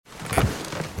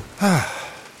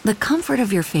The comfort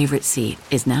of your favorite seat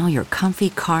is now your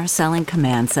comfy car-selling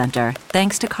command center,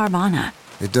 thanks to Carvana.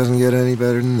 It doesn't get any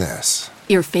better than this.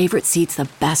 Your favorite seat's the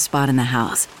best spot in the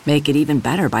house. Make it even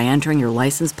better by entering your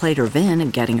license plate or VIN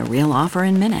and getting a real offer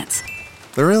in minutes.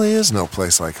 There really is no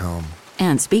place like home.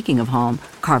 And speaking of home,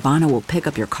 Carvana will pick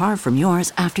up your car from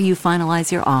yours after you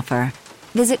finalize your offer.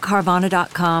 Visit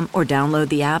Carvana.com or download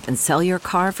the app and sell your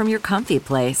car from your comfy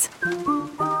place.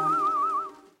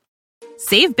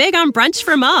 Save big on brunch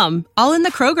for mom, all in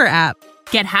the Kroger app.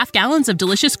 Get half gallons of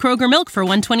delicious Kroger milk for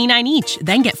 $1.29 each.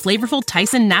 Then get flavorful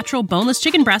Tyson natural boneless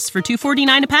chicken breasts for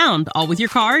 $2.49 a pound, all with your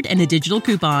card and a digital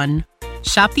coupon.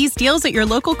 Shop these deals at your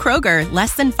local Kroger,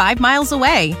 less than 5 miles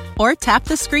away. Or tap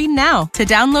the screen now to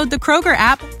download the Kroger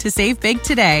app to save big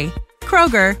today.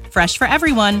 Kroger, fresh for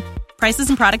everyone. Prices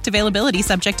and product availability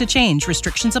subject to change.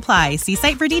 Restrictions apply. See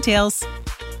site for details.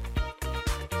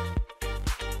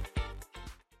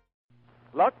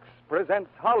 Lux presents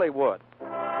Hollywood.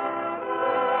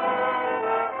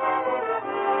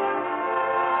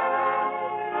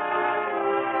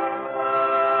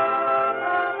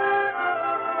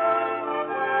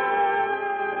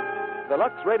 The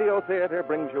Lux Radio Theater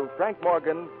brings you Frank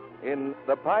Morgan in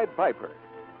The Pied Piper,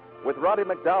 with Roddy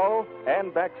McDowell,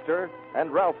 Ann Baxter,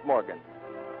 and Ralph Morgan.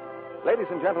 Ladies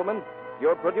and gentlemen,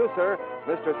 your producer,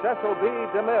 Mr. Cecil B.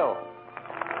 DeMille.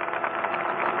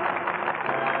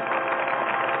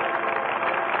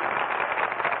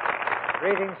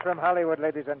 Greetings from Hollywood,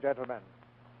 ladies and gentlemen.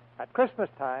 At Christmas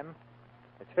time,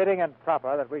 it's fitting and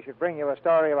proper that we should bring you a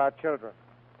story about children.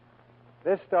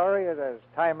 This story is as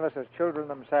timeless as children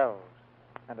themselves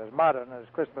and as modern as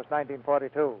Christmas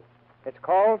 1942. It's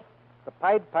called The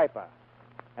Pied Piper,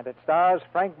 and it stars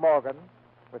Frank Morgan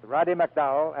with Roddy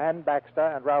McDowell, Ann Baxter,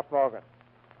 and Ralph Morgan.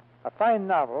 A fine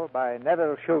novel by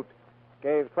Neville Shute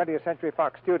gave 20th Century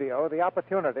Fox Studio the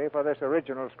opportunity for this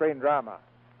original screen drama.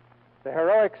 The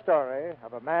heroic story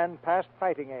of a man past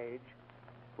fighting age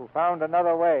who found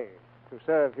another way to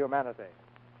serve humanity.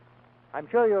 I'm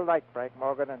sure you'll like Frank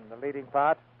Morgan in the leading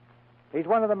part. He's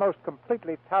one of the most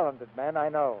completely talented men I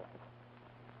know.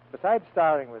 Besides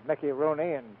starring with Mickey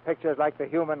Rooney in pictures like The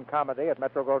Human Comedy at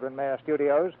Metro-Goldwyn-Mayer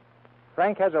Studios,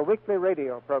 Frank has a weekly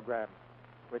radio program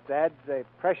which adds a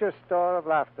precious store of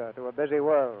laughter to a busy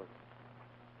world.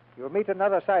 You'll meet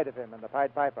another side of him in The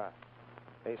Pied Piper,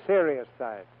 a serious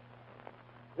side.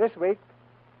 This week,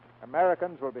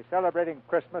 Americans will be celebrating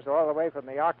Christmas all the way from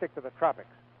the Arctic to the tropics.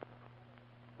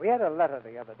 We had a letter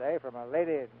the other day from a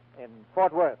lady in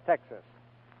Fort Worth, Texas,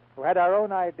 who had our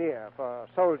own idea for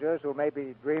soldiers who may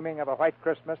be dreaming of a white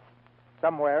Christmas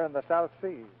somewhere in the South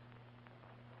Seas.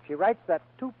 She writes that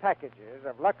 2 packages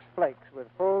of Lux Flakes with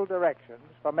full directions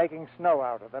for making snow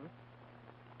out of them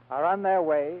are on their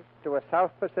way to a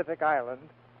South Pacific island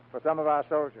for some of our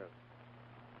soldiers.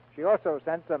 She also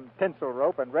sent some tinsel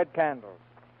rope and red candles.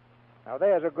 Now,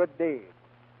 there's a good deed.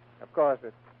 Of course,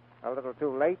 it's a little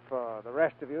too late for the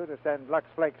rest of you to send Lux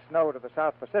Flake snow to the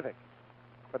South Pacific,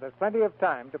 but there's plenty of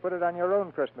time to put it on your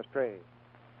own Christmas tree.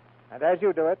 And as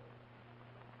you do it,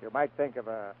 you might think of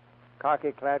a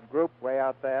khaki-clad group way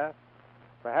out there,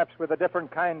 perhaps with a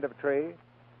different kind of tree,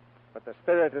 but the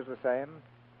spirit is the same,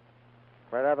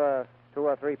 wherever 2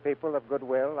 or 3 people of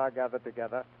goodwill are gathered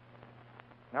together.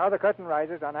 Now the curtain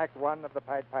rises on Act 1 of The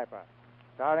Pied Piper,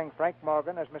 starring Frank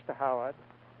Morgan as Mr. Howard,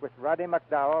 with Roddy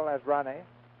McDowell as Ronnie,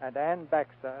 and Ann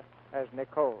Baxter as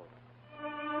Nicole.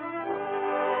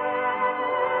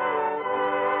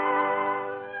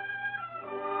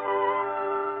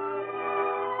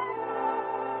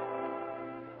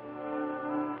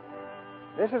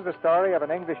 This is the story of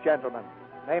an English gentleman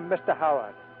named Mr.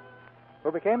 Howard,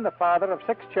 who became the father of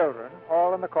 6 children,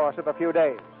 all in the course of a few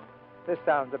days. This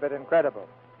sounds a bit incredible.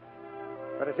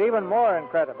 But it's even more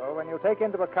incredible when you take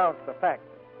into account the fact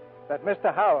that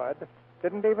Mr. Howard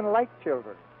didn't even like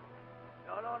children.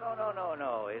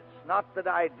 No. It's not that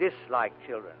I dislike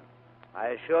children. I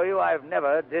assure you I've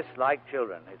never disliked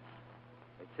children.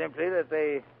 It's simply that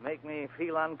they make me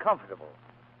feel uncomfortable.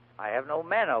 I have no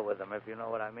manner with them, if you know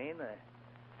what I mean.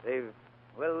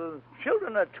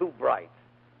 Children are too bright.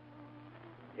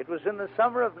 It was in the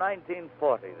summer of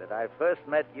 1940 that I first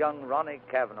met young Ronnie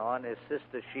Cavanaugh and his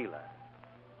sister Sheila.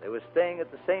 They were staying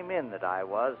at the same inn that I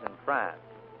was in France,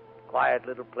 a quiet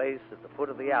little place at the foot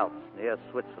of the Alps near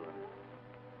Switzerland.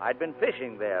 I'd been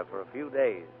fishing there for a few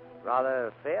days.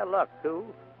 Rather fair luck, too.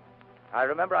 I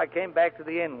remember I came back to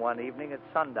the inn one evening at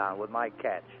sundown with my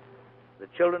catch. The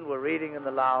children were reading in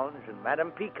the lounge, and Madame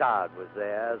Picard was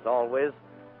there, as always,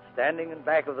 standing in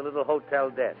back of the little hotel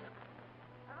desk.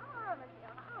 Ah, Mr.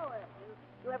 Howard,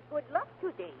 you have good luck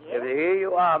today, yes? Here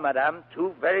you are, Madame.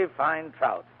 2 very fine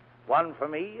trout. One for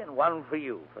me and one for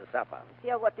you for supper.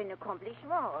 Monsieur, what an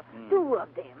accomplishment. 2 of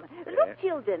them. Look,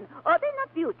 children, are they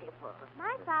not beautiful?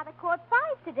 My father caught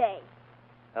 5 today.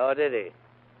 Oh, did he?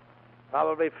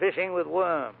 Probably fishing with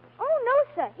worms. Oh, no,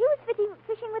 sir. He was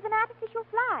fishing with an artificial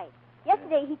fly.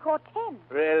 Yesterday he caught 10.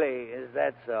 Really? Is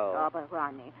that so? Oh, but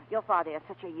Ronnie, your father is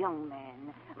such a young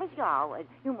man. Monsieur Howard,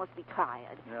 you must be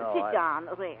tired. No, Sit down,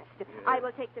 rest. I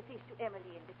will take the fish to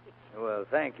Emily in the kitchen. Well,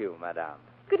 thank you, madame.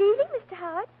 Good evening, Mr.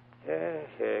 Howard. Yes,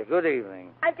 good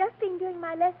evening. I've just been doing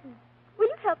my lessons. Will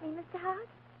you help me, Mr. Howard?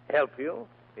 Help you?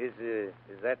 Is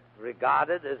that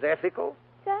regarded as ethical?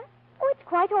 Sir? Oh, it's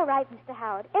quite all right, Mr.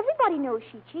 Howard. Everybody knows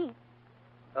she cheats.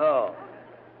 Oh.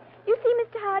 You see,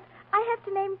 Mr. Howard, I have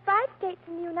to name 5 states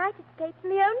in the United States,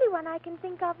 and the only one I can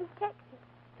think of is Texas.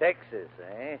 Texas,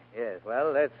 eh? Yes.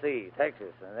 Well, let's see.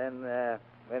 Texas. And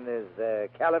then there's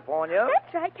California.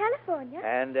 That's right, California.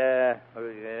 And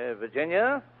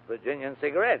Virginia. Virginian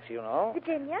cigarettes, you know.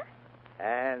 Virginia.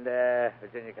 And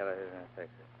Virginia, California,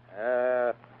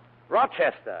 Texas.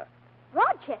 Rochester.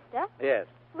 Rochester? Yes.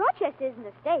 Rochester isn't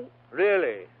a state.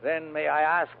 Really? Then may I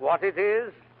ask what it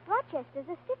is? Rochester's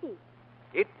a city.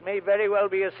 It may very well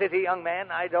be a city, young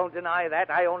man. I don't deny that.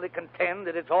 I only contend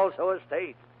that it's also a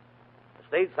state. A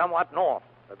state somewhat north,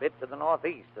 a bit to the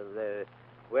northeast of the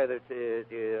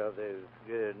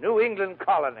New England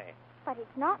colony. But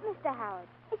it's not, Mr. Howard.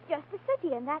 It's just a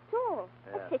city, and that's all.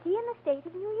 Yeah. A city in the state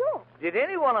of New York. Did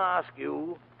anyone ask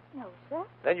you? No, sir.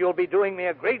 Then you'll be doing me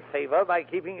a great favor by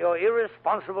keeping your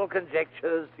irresponsible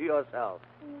conjectures to yourself.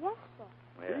 Yes, sir.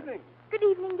 Yeah. Evening. Good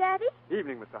evening, Daddy.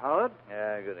 Evening, Mr. Howard.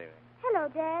 Yeah, good evening. Hello,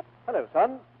 Dad. Hello,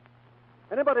 son.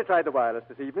 Anybody tried the wireless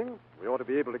this evening? We ought to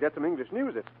be able to get some English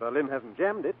news if Berlin hasn't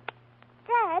jammed it.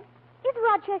 Dad, is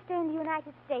Rochester in the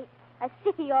United States a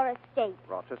city or a state?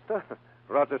 Rochester?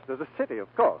 Rochester's a city, of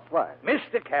course. Why?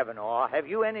 Mr. Kavanaugh, have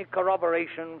you any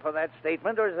corroboration for that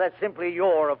statement, or is that simply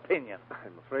your opinion?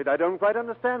 I'm afraid I don't quite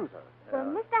understand, sir. Well,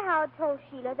 Mr. Howard told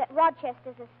Sheila that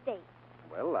Rochester's a state.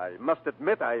 Well, I must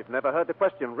admit I've never heard the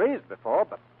question raised before,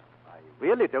 but I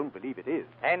really don't believe it is.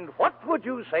 And what would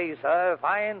you say, sir, if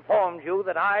I informed you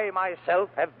that I myself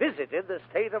have visited the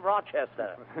state of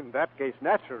Rochester? In that case,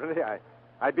 naturally,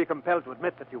 I'd be compelled to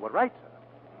admit that you were right,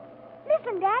 sir.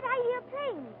 Listen, Dad, I hear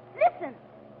planes. Listen.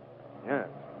 Yes.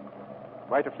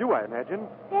 Quite a few, I imagine.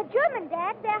 They're German,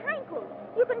 Dad. They're Heinkel.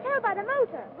 You can tell by the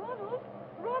motor.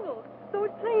 Ronald, those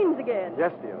planes again.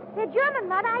 Yes, dear. They're German,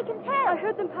 Mother. I can tell. I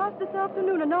heard them pass this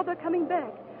afternoon, and now they're coming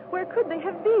back. Where could they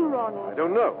have been, I Ronald?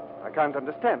 don't know. I can't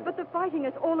understand. But the fighting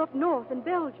is all up north in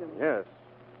Belgium. Yes.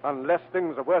 Unless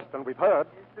things are worse than we've heard.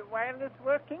 Is the wireless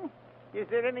working? Is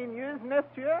there any news,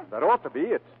 monsieur? There ought to be.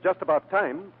 It's just about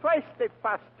time. Twice they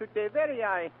passed today, very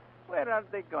high. Where are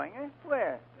they going, eh?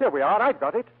 Where? Here we are. I've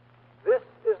got it. This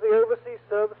is the overseas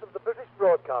service of the British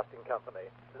Broadcasting Company,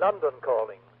 London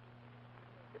calling.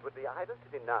 It would be idle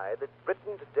to deny that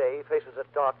Britain today faces a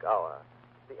dark hour.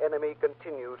 The enemy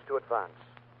continues to advance.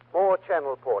 More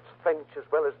channel ports, French as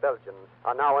well as Belgian,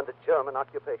 are now under German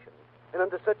occupation. And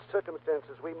under such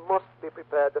circumstances, we must be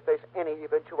prepared to face any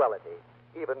eventuality,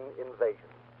 even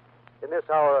invasion. In this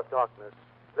hour of darkness,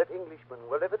 let Englishmen,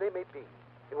 wherever they may be,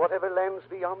 in whatever lands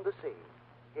beyond the sea,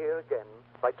 hear again,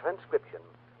 by transcription,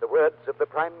 the words of the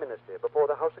Prime Minister before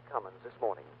the House of Commons this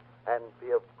morning, and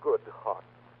be of good heart.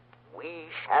 We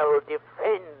shall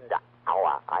defend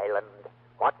our island,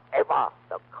 whatever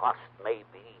the cost may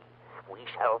be. We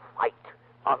shall fight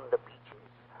on the beaches,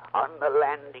 on the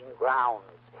landing grounds,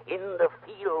 in the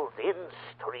fields, in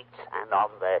streets, and on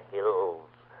the hills.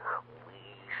 We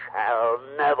shall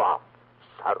never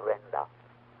surrender.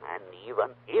 And even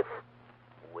if,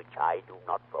 which I do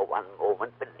not for one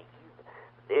moment believe,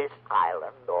 this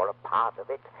island or a part of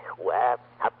it were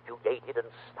subjugated and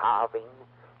starving,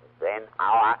 then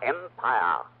our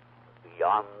empire,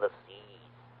 beyond the seas,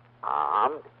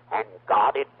 armed and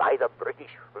guarded by the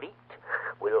British fleet,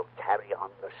 will carry on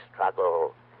the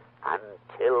struggle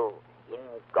until, in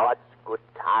God's good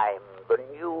time, the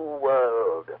new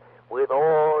world, with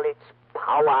all its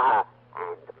power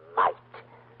and might,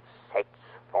 sets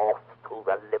forth to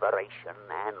the liberation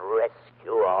and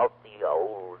rescue of the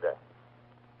old.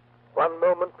 One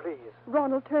moment, please.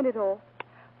 Ronald, turn it off.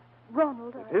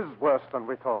 Ronald, It is worse than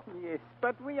we thought. Yes,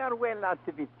 but we are well out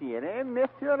of it here, eh,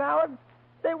 Monsieur Howard?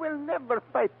 They will never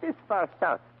fight this far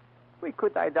south. We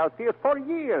could hide out here for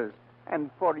years. And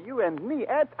for you and me,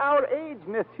 at our age,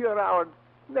 Monsieur Howard,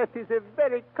 that is a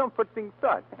very comforting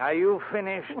thought. Are you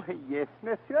finished? Why, yes,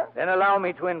 Monsieur. Then allow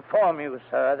me to inform you,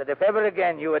 sir, that if ever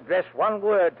again you address one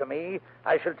word to me,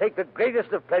 I shall take the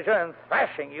greatest of pleasure in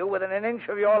thrashing you within an inch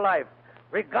of your life,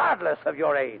 regardless of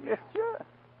your age. Monsieur,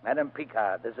 Madame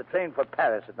Picard, there's a train for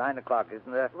Paris at 9 o'clock,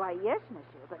 isn't there? Why, yes,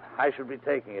 monsieur, but... I shall be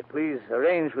taking it. Please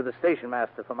arrange with the station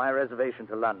master for my reservation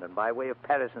to London by way of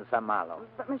Paris and Saint-Malo.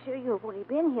 But, monsieur, you've only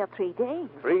been here 3 days.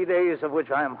 3 days of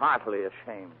which I am heartily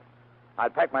ashamed.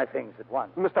 I'll pack my things at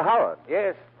once. Mr. Howard.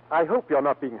 Yes? I hope you're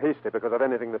not being hasty because of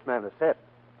anything this man has said.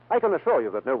 I can assure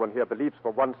you that no one here believes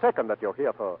for 1 second that you're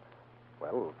here for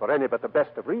any but the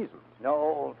best of reasons.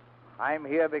 No, I'm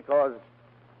here because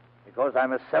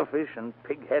I'm a selfish and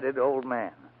pig-headed old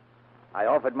man. I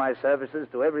offered my services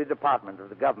to every department of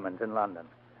the government in London,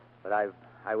 but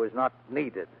I was not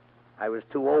needed. I was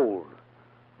too old.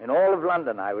 In all of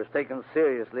London, I was taken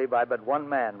seriously by but one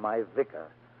man, my vicar.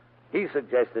 He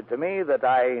suggested to me that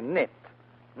I knit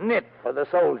for the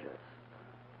soldiers.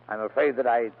 I'm afraid that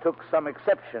I took some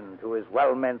exception to his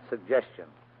well-meant suggestion,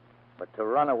 but to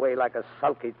run away like a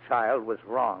sulky child was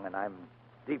wrong, and I'm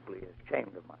deeply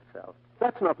ashamed of myself.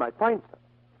 That's not my point, sir.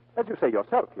 As you say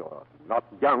yourself, you're not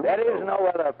young. There is no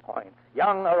other point.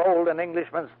 Young or old, an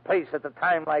Englishman's place at a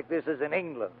time like this is in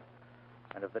England.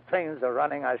 And if the trains are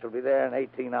running, I shall be there in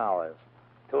 18 hours.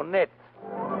 To knit.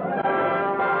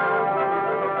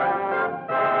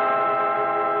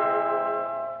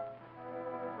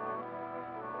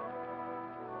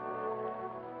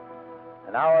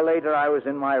 An hour later, I was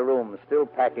in my room, still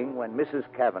packing, when Mrs.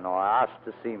 Cavanaugh asked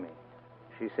to see me.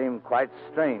 She seemed quite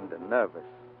strained and nervous.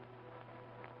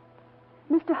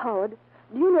 Mr. Howard,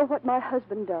 do you know what my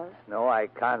husband does? No, I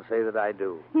can't say that I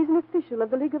do. He's an official of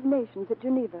the League of Nations at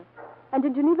Geneva. And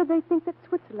in Geneva, they think that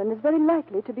Switzerland is very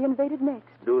likely to be invaded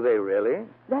next. Do they really?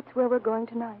 That's where we're going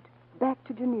tonight, back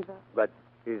to Geneva. But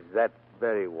is that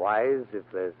very wise if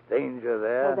there's danger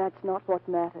there? Well, that's not what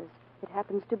matters. It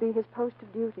happens to be his post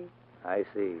of duty. I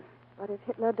see. But if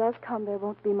Hitler does come, there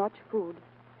won't be much food.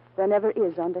 There never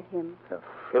is under him. A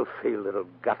filthy little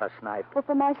gutter snipe. Well,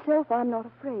 for myself, I'm not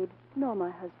afraid. Nor my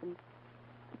husband.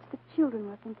 It's the children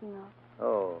we're thinking of.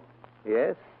 Oh,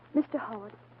 yes? Mr.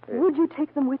 Howard, would you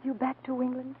take them with you back to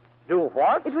England? Do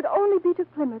what? It would only be to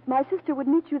Plymouth. My sister would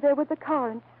meet you there with the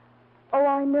car, and... Oh,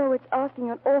 I know it's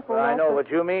asking an awful lot. I know, but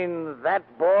you mean that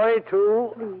boy,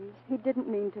 too? Please, he didn't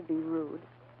mean to be rude.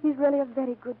 He's really a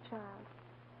very good child.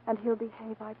 And he'll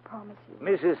behave, I promise you.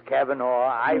 Mrs.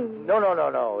 Cavanaugh,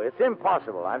 No. It's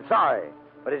impossible. I'm sorry.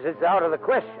 But it's out of the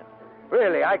question.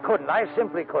 Really, I couldn't. I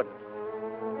simply couldn't.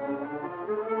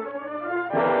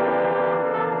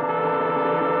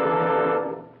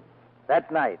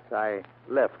 That night, I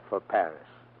left for Paris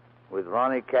with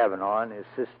Ronnie Cavanaugh and his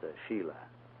sister, Sheila.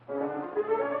 And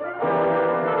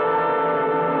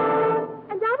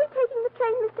are we taking the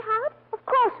train, Mr. Howard? Of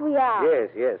course we are.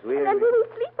 Yes, we... And will we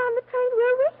sleep on the train,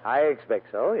 will we? I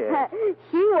expect so, yes.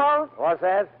 She won't. What's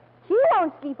that? She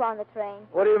won't sleep on the train.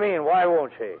 What do you mean? Why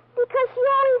won't she? Because she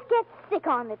always gets sick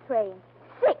on the train.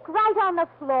 Sick right on the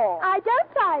floor. I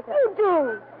don't either. You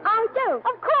do. I don't.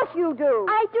 Of course you do.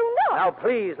 I do not. Now,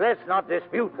 please, let's not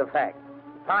dispute the fact.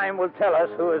 Time will tell us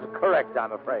who is correct,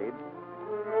 I'm afraid.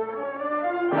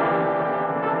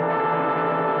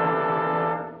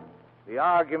 The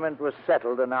argument was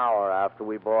settled an hour after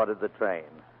we boarded the train.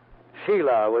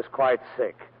 Sheila was quite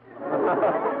sick.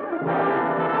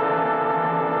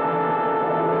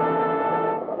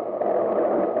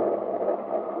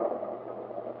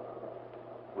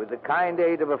 With the kind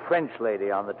aid of a French lady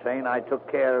on the train, I took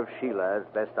care of Sheila as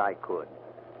best I could.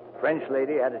 The French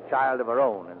lady had a child of her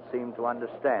own and seemed to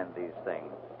understand these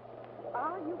things.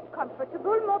 Are you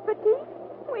comfortable, mon petit?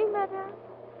 Oui, madame.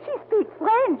 She speaks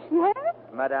French, yes?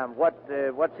 Madame, what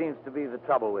seems to be the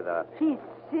trouble with her? She's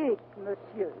sick,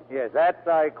 monsieur. Yes, that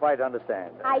I quite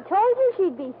understand. I told you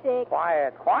she'd be sick.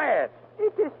 Quiet.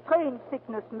 It is strange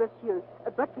sickness, monsieur.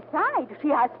 But besides, she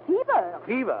has fever.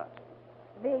 Fever?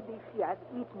 Maybe she has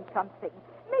eaten something.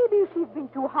 Maybe she's been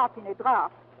too hot in a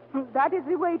draught. That is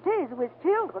the way it is with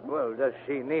children. Well, does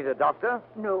she need a doctor?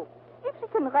 No. If she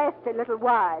can rest a little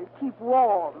while, keep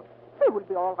warm, she will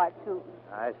be all right soon.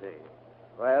 I see.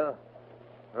 Well,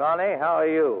 Ronnie, how are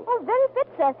you? Oh, very fit,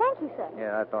 sir. Thank you, sir.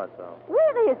 Yeah, I thought so.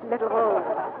 Where is little Rose?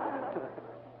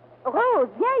 Rose,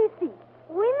 viens ici.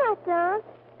 Oui, ma tante.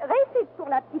 Récite pour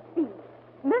la petite fille.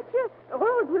 Monsieur,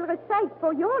 Rose will recite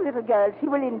for your little girl. She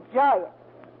will enjoy it.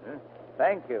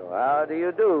 Thank you. How do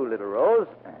you do, little Rose?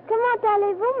 Comment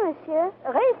allez-vous, monsieur?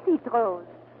 Récite, Rose.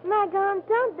 Ma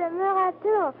grande-tante demeure à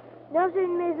Tours, dans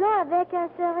une maison avec un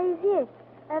cerisier,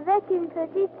 avec une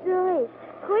petite souris.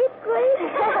 Quit, quit.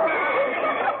 Mr.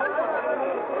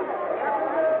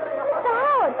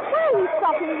 Howard, why are you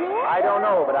stopping here? I don't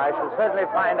know, but I shall certainly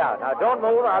find out. Now, don't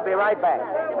move. I'll be right back.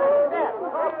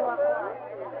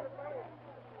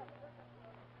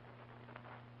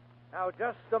 Now,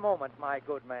 just a moment, my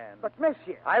good man. But,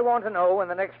 monsieur... I want to know when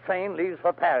the next train leaves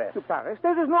for Paris. To Paris?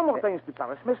 There is no more trains to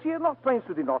Paris, monsieur. Not trains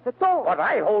to the north at all. But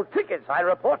I hold tickets. I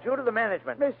report you to the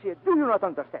management. Monsieur, do you not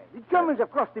understand? The Germans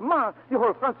have crossed the Marne. The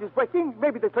whole France is breaking.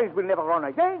 Maybe the trains will never run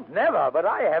again. Never, but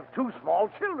I have 2 small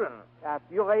children. At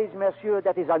your age, monsieur,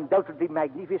 that is undoubtedly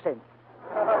magnificent.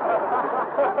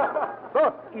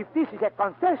 But if this is a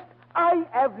contest, I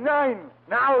have 9.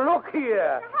 Now, look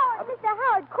here. Mr.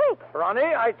 Howard, quick. Ronnie,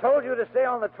 I told you to stay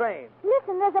on the train.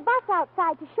 Listen, there's a bus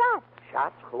outside to Shot.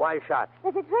 Shot? Why shot?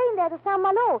 There's a train there to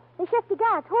Saint-Malo. The chef de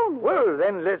gare told me. Well,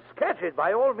 then let's catch it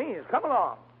by all means. Come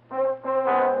along.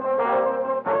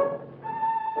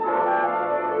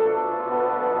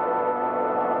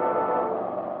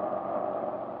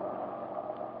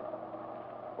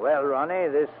 Well, Ronnie,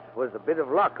 this was a bit of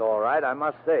luck, all right, I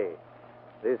must say.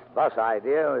 This bus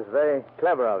idea was very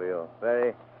clever of you.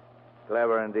 Very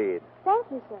clever indeed. Thank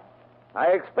you, sir.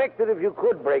 I expected if you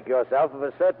could break yourself of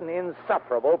a certain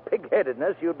insufferable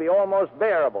pig-headedness, you'd be almost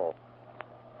bearable.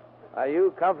 Are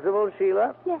you comfortable,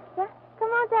 Sheila? Yes, sir.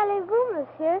 Comment allez-vous,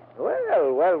 monsieur?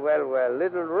 Well,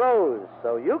 little Rose.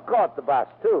 So you caught the bus,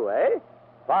 too, eh?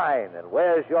 Fine. And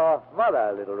where's your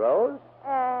mother, little Rose?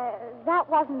 That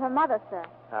wasn't her mother, sir.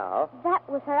 How? That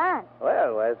was her aunt.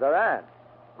 Well, where's her aunt?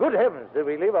 Good heavens, did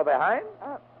we leave her behind?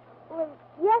 Well,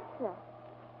 yes, sir.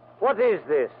 What is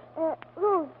this?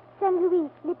 Rose, Saint-Louis,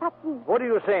 Les Papiers. What are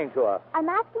you saying to her? I'm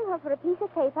asking her for a piece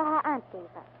of paper her aunt gave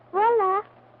her. Voila.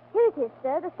 Here it is,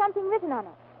 sir. There's something written on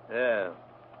it. Yeah.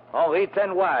 Henri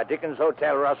Tenoir, Dickens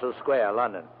Hotel, Russell Square,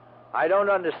 London. I don't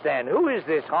understand. Who is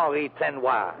this Henri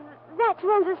Tenoir? That's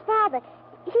Rose's father.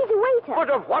 He's a waiter. But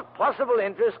of what possible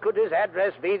interest could his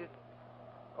address be?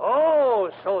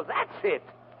 Oh, so that's it.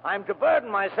 I'm to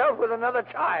burden myself with another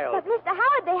child. But, Mr.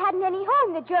 Howard, they hadn't any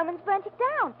home. The Germans burnt it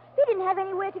down. They didn't have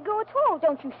anywhere to go at all,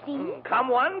 don't you see? Come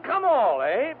one, come all,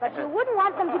 eh? But you wouldn't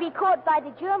want them to be caught by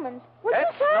the Germans, would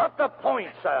That's you, sir? not the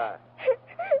point, sir.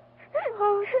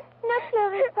 Rose, ne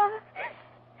pleurez pas.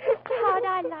 Mr. Howard,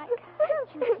 I like her. Don't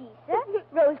you see, sir?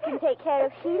 Rose can take care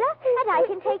of Sheila, and I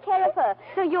can take care of her,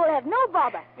 so you'll have no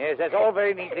bother. Yes, that's all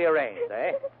very neatly arranged,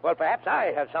 eh? Well, perhaps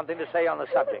I have something to say on the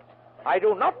subject. I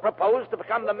do not propose to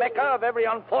become the Mecca of every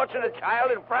unfortunate child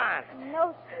in France.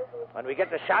 No, sir. When we get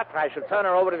the shot, I shall turn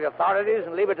her over to the authorities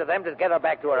and leave it to them to get her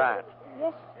back to her aunt.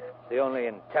 Yes, It's the only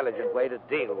intelligent way to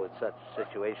deal with such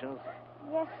situations.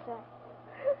 yes, sir.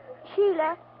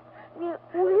 Sheila, will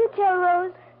you tell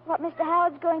Rose what Mr.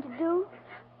 Howard's going to do?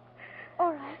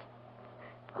 All right.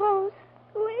 Rose,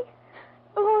 oui.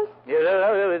 Rose.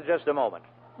 Yeah, just a moment.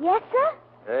 Yes,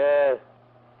 sir?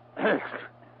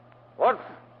 What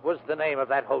was the name of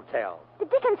that hotel? The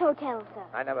Dickens Hotel, sir.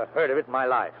 I never heard of it in my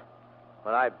life.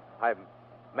 Well, I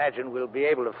imagine we'll be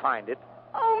able to find it.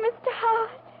 Oh, Mr. Howard.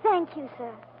 Thank you,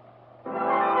 sir.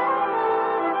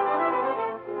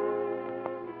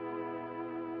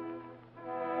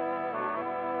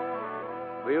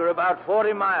 We were about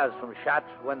 40 miles from Chat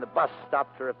when the bus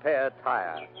stopped to repair a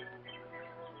tire.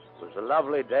 It was a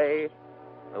lovely day.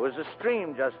 There was a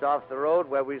stream just off the road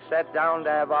where we sat down to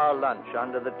have our lunch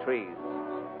under the trees.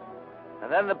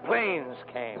 And then the planes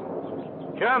came.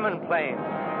 German planes.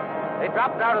 They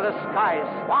dropped out of the sky,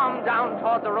 swarmed down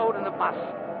toward the road and the bus.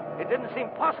 It didn't seem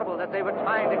possible that they were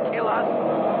trying to kill us.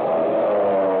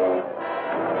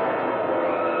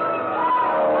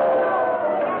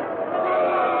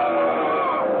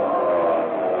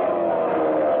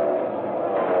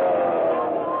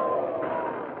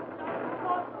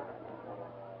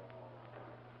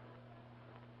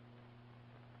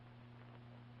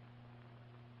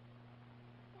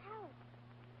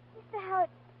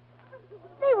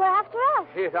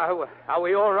 Are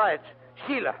we all right?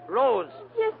 Sheila, Rose.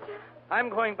 Yes, sir. I'm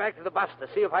going back to the bus to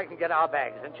see if I can get our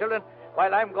bags. And children,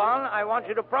 while I'm gone, I want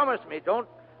you to promise me, don't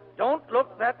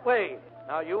look that way.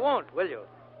 Now, you won't, will you?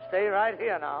 Stay right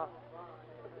here now.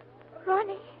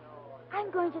 Ronnie,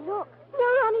 I'm going to look. No,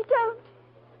 Ronnie, don't.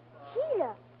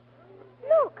 Sheila,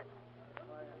 look.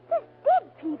 There's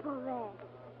dead people there.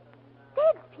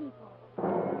 Dead people.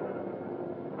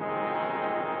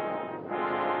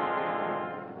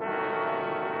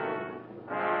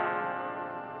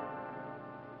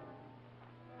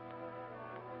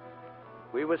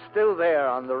 We were still there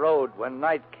on the road when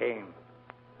night came,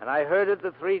 and I herded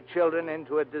the 3 children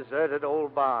into a deserted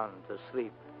old barn to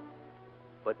sleep.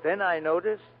 But then I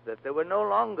noticed that there were no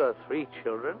longer 3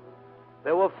 children.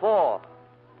 There were 4.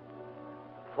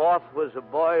 The 4th was a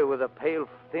boy with a pale,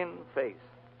 thin face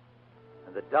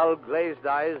and the dull, glazed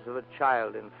eyes of a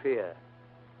child in fear.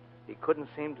 He couldn't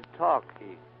seem to talk.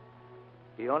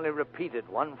 He only repeated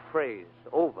one phrase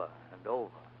over and over.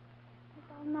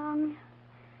 Mom,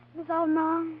 Miss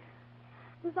Armand.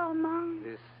 Miss Armand.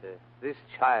 This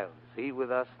child, is he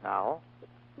with us now?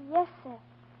 Yes, sir.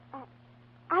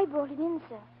 I brought him in,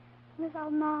 sir. Miss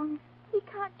Armand. He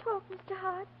can't talk, Mr.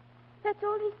 Hart. That's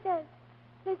all he says.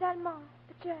 Les Allemands,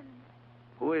 the Germans.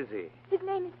 Who is he? His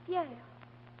name is Pierre.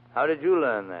 How did you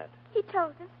learn that? He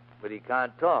told us. But he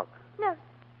can't talk. No, sir.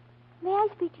 May I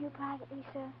speak to you privately,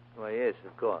 sir? Why, yes,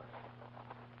 of course.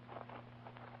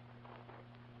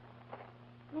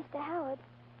 Mr. Howard,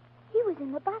 he was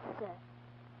in the bus, sir.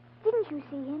 Didn't you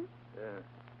see him?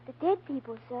 The dead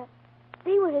people, sir.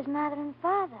 They were his mother and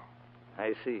father.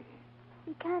 I see.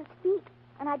 He can't speak,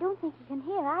 and I don't think he can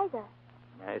hear either.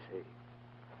 I see.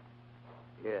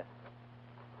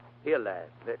 Here, lad.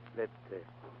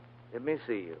 Let me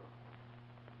see you.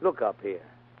 Look up here.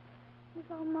 Miss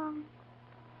Armand.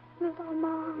 Miss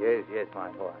Armand. Yes, my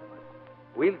boy.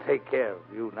 We'll take care of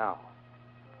you now.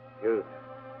 You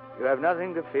have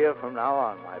nothing to fear from now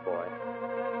on, my boy.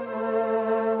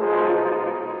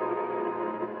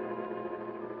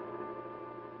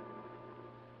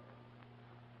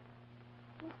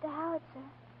 Mr. Howard, sir.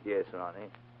 Yes, Ronnie.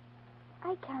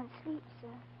 I can't sleep, sir.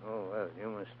 Oh, well, you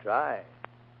must try.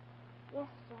 Yes,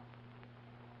 sir.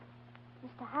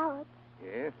 Mr. Howard?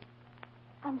 Yes?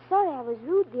 I'm sorry I was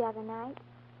rude the other night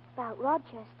about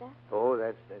Rochester. Oh,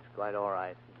 that's quite all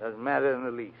right. It doesn't matter in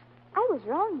the least. I was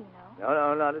wrong, you know.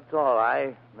 No, not at all.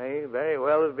 I may very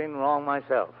well have been wrong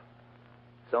myself.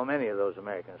 So many of those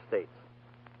American states.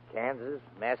 Kansas,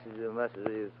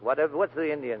 Massachusetts, whatever. What's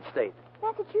the Indian state?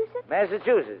 Massachusetts?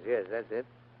 Massachusetts, yes, that's it.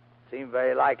 Seemed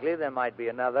very likely there might be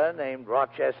another named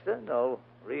Rochester. No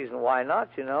reason why not,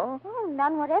 you know. Oh,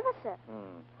 none whatever, sir.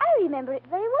 I remember it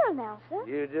very well now, sir.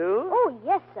 You do? Oh,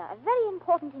 yes, sir. A very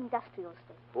important industrial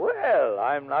state. Well,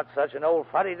 I'm not such an old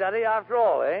fuddy-duddy after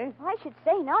all, eh? I should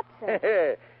say not,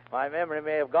 sir. My memory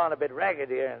may have gone a bit ragged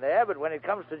here and there, but when it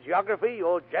comes to geography,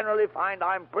 you'll generally find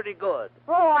I'm pretty good.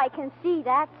 Oh, I can see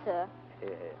that, sir.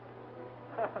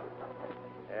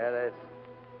 Yeah, that's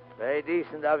very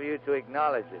decent of you to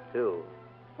acknowledge it, too.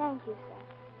 Thank you, sir.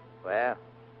 Well,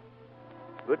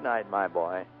 good night, my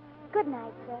boy. Good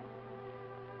night, sir.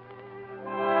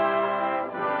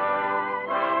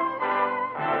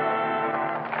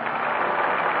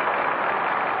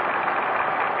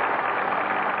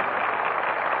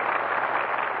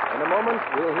 In a moment,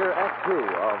 we'll hear Act Two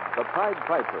of The Pied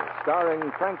Piper,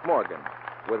 starring Frank Morgan,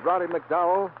 with Roddy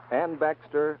McDowell, Ann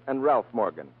Baxter, and Ralph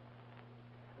Morgan.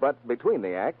 But between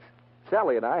the acts,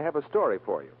 Sally and I have a story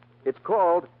for you. It's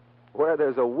called Where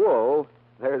There's a Wool,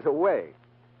 There's a Way.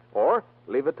 Or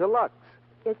Leave It to Lux.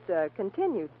 It's a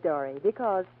continued story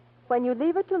because when you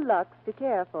leave it to Lux to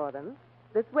care for them,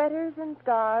 the sweaters and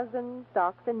scarves and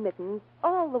socks and mittens,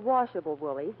 all the washable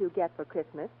woolies you get for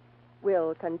Christmas,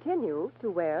 will continue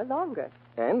to wear longer.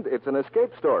 And it's an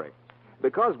escape story.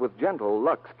 Because with gentle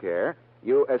Lux care,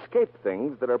 you escape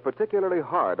things that are particularly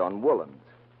hard on woolens.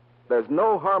 There's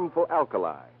no harmful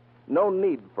alkali, no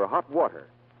need for hot water,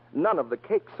 none of the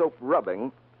cake soap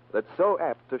rubbing that's so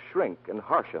apt to shrink and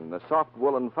harshen the soft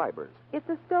woolen fibers. It's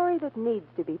a story that needs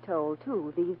to be told,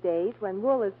 too, these days when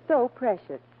wool is so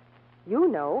precious. You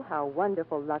know how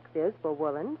wonderful Lux is for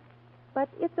woolens, but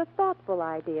it's a thoughtful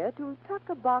idea to tuck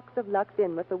a box of Lux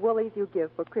in with the woolies you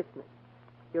give for Christmas.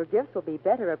 Your gifts will be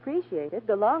better appreciated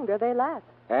the longer they last.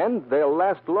 And they'll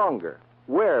last longer,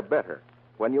 wear better,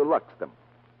 when you Lux them.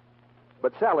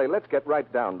 But, Sally, let's get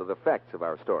right down to the facts of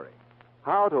our story.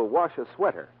 How to wash a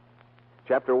sweater.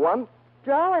 Chapter 1.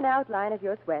 Draw an outline of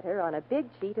your sweater on a big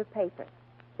sheet of paper.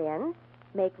 Then,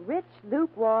 make rich,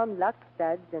 lukewarm Lux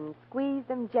studs and squeeze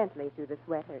them gently through the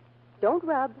sweater. Don't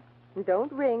rub, and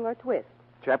don't wring or twist.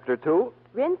 Chapter 2.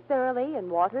 Rinse thoroughly in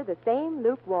water the same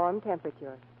lukewarm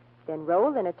temperature. Then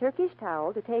roll in a Turkish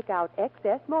towel to take out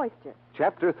excess moisture.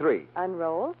 Chapter 3.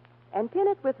 Unroll and pin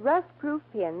it with rust-proof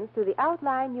pins to the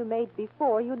outline you made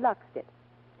before you Luxed it.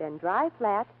 Then dry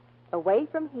flat, away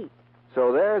from heat.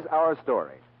 So there's our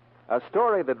story. A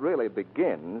story that really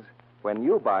begins when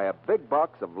you buy a big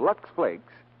box of Lux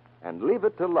Flakes and leave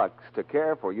it to Lux to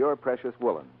care for your precious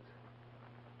woolens.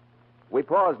 We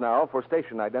pause now for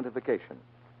station identification.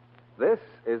 This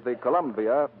is the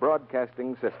Columbia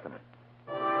Broadcasting System.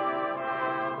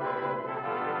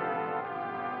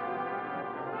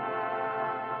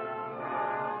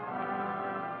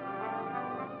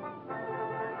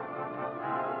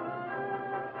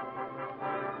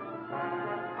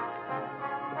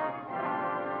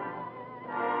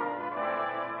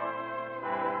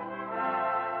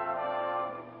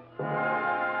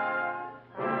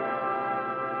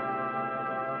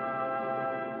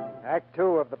 Act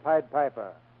Two of The Pied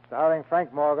Piper, starring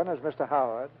Frank Morgan as Mr.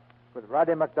 Howard, with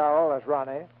Roddy McDowell as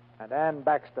Ronnie, and Anne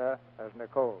Baxter as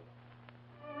Nicole.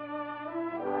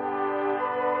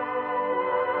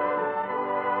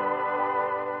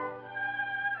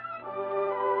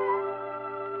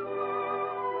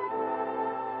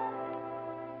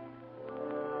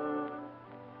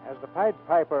 As the Pied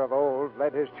Piper of old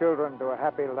led his children to a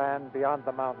happy land beyond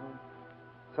the mountain,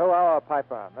 so our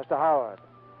piper, Mr. Howard,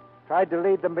 tried to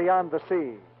lead them beyond the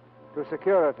sea, to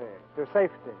security, to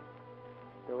safety,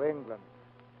 to England.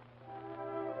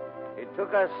 It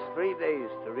took us 3 days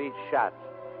to reach Chartres.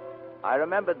 I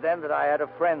remembered then that I had a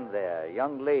friend there, a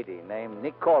young lady named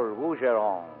Nicole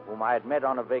Rougeron, whom I had met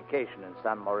on a vacation in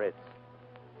St. Moritz.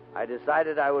 I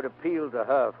decided I would appeal to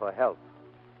her for help.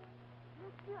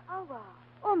 Monsieur Howard.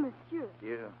 Oh, monsieur.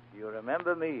 You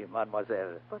remember me,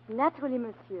 mademoiselle? But naturally,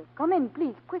 monsieur. Come in,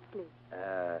 please, quickly.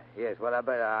 Yes, well,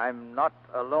 I'm not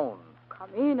alone. Come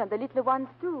in, and the little ones,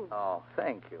 too. Oh,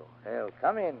 thank you. Well,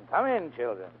 come in,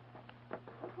 children.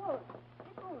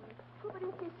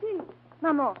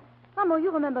 Maman,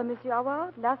 you remember Monsieur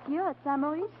Howard last year at St.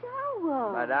 Maurice?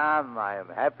 Howard. Madame, I am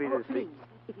happy to speak.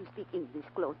 Please, if you speak English,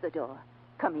 close the door.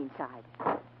 Come inside.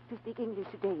 To speak English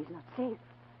today is not safe.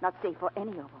 Not safe for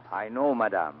any of us. I know,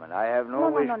 madame, and I have no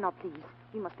wish... No, please.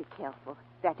 We must be careful.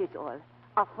 That is all.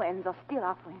 Our friends are still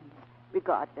our friends,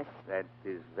 regardless. That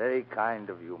is very kind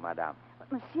of you, madame.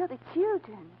 But, monsieur, the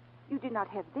children, you did not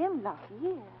have them last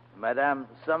year. Madame,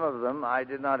 some of them I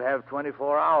did not have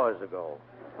 24 hours ago.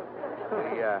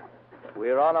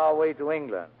 We're on our way to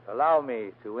England. Allow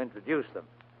me to introduce them.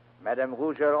 Madame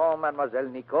Rougeron, Mademoiselle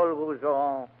Nicole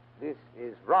Rougeron. This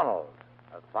is Ronald,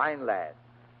 a fine lad.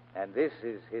 And this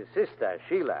is his sister,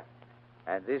 Sheila.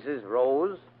 And this is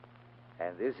Rose.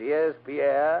 And this here's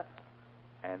Pierre.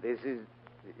 And this is...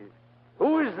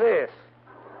 Who is this?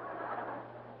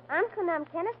 Aangenaam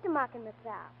kennis te maken,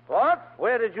 mevrouw. What?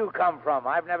 Where did you come from?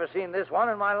 I've never seen this one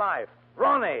in my life.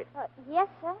 Ronnie. Yes,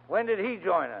 sir. When did he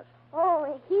join us?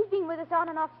 Oh, he's been with us on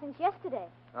and off since yesterday.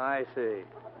 I see.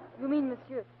 You mean,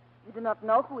 monsieur, you do not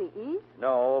know who he is?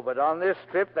 No, but on this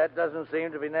trip, that doesn't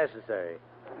seem to be necessary.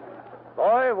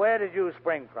 Boy, where did you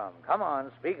spring from? Come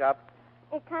on, speak up.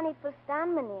 Ik kan niet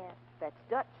verstaan, meneer. That's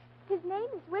Dutch. His name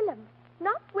is Willem.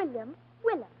 Not William,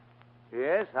 Willem.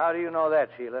 Yes? How do you know that,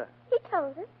 Sheila? He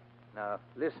told us. Now,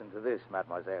 listen to this,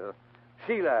 mademoiselle.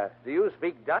 Sheila, do you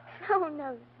speak Dutch? Oh,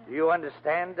 no, sir. Do you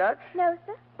understand Dutch? No,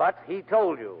 sir. But he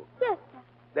told you. Yes, sir.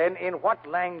 Then in what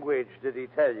language did he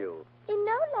tell you? In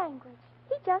no language.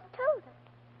 He just told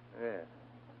us. Yes.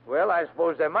 Well, I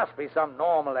suppose there must be some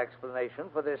normal explanation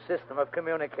for this system of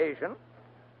communication.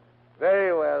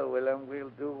 Very well, Willem.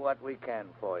 We'll do what we can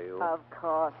for you. Of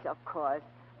course.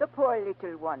 The poor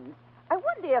little ones. I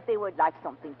wonder if they would like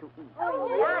something to eat.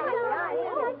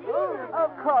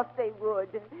 Of course they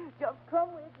would. Just come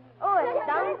with me.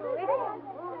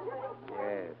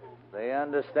 Yes, they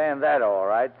understand that all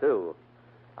right, too.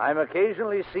 I'm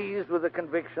occasionally seized with the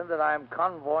conviction that I'm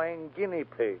convoying guinea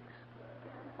pigs.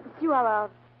 Monsieur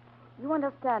Howard, you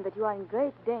understand that you are in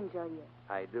great danger here.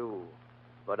 I do.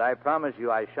 But I promise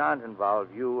you I shan't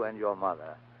involve you and your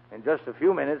mother. In just a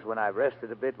few minutes, when I've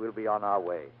rested a bit, we'll be on our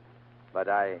way. But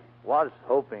I was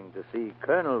hoping to see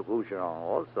Colonel Rougeron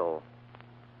also.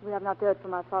 We have not heard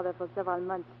from my father for several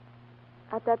months.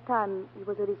 At that time, he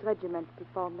was with his regiment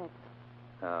before Metz.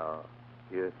 Oh,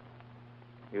 you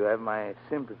have my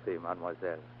sympathy,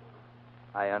 mademoiselle.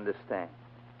 I understand.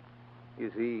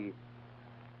 You see,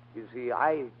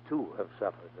 I, too, have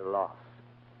suffered a loss.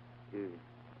 You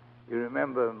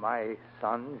remember my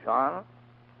son, Jean?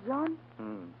 Jean?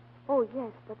 Oh,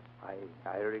 yes, but...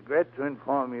 I regret to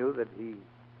inform you that he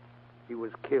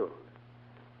was killed.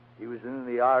 He was in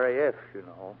the RAF, you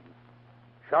know.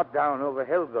 Shot down over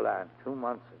Helgoland 2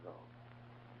 months ago.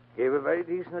 Gave a very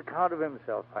decent account of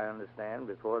himself, I understand,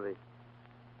 before they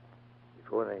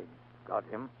got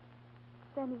him.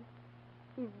 Then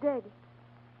he's dead.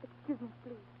 Excuse me,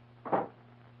 please.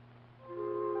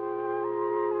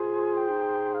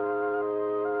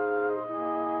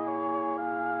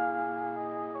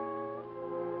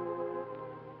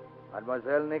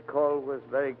 Mademoiselle Nicole was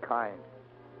very kind.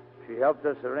 She helped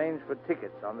us arrange for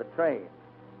tickets on the train.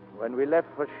 When we left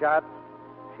for Chartres,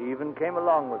 she even came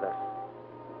along with us.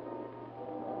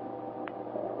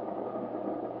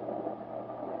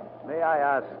 May I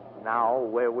ask now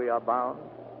where we are bound?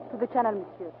 To the Channel,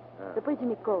 monsieur. The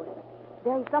Britannic coast.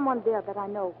 There is someone there that I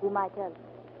know who might help.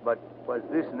 But was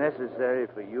this necessary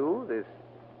for you,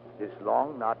 this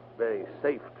long, not very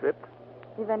safe trip?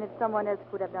 Even if someone else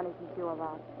could have done it, monsieur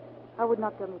Howard, I would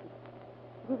not permit it.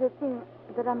 It is a thing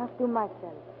that I must do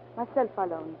myself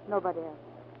alone, nobody else.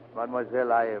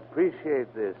 Mademoiselle, I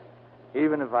appreciate this,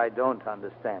 even if I don't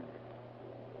understand it.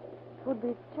 would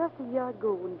be just a year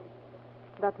ago, wouldn't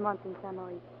it? That month in Saint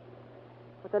Maurice.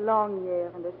 What a long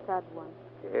year and a sad one.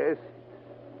 Yes,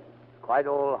 it's quite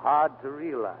all hard to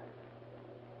realize.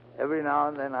 Every now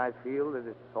and then I feel that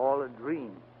it's all a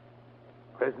dream.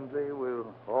 Presently we'll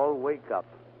all wake up.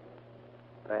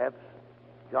 Perhaps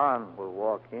John will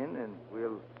walk in and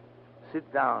we'll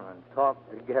sit down and talk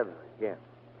together again.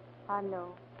 I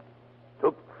know.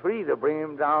 Took 3 to bring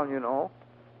him down, you know.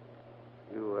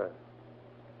 You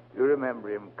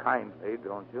remember him kindly,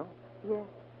 don't you? Yes.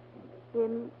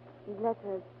 Him, his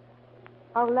letters.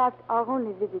 Our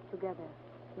only visit together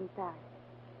in Paris.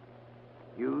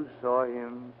 You saw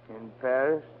him in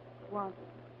Paris? Once.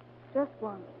 Just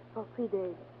once, for 3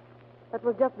 days. That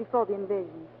was just before the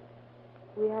invasion.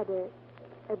 We had a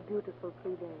beautiful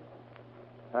 3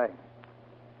 days.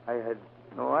 I had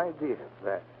no idea of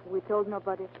that. We told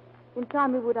nobody. In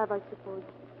time we would have, I suppose.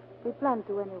 We planned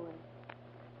to anyway.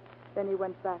 Then he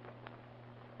went back.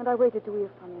 And I waited to hear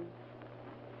from him.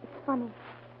 It's funny.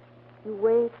 You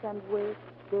wait and wait,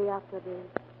 day after day.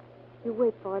 You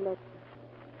wait for a letter.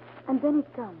 And then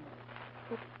it comes.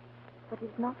 But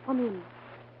it's not from him.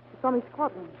 It's from his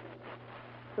squadron.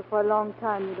 So for a long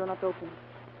time you do not open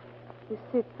it. You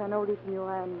sit and hold it in your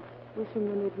hand, wishing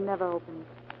you need never open it.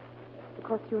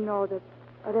 Because you know that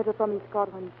a letter from his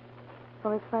squadron,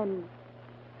 from a friend,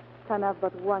 can have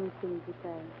but one thing to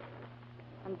tell.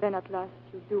 And then at last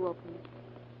you do open it.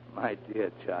 My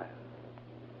dear child.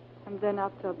 And then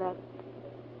after that,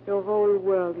 your whole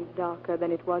world is darker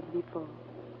than it was before.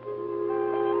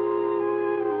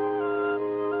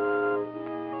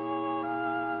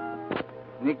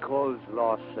 Nicole's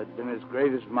loss had been as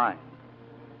great as mine,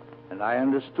 and I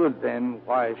understood then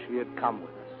why she had come with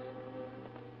us.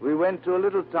 We went to a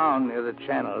little town near the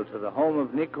channel to the home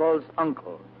of Nicole's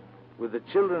uncle. With the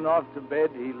children off to bed,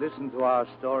 he listened to our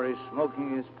story,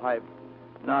 smoking his pipe,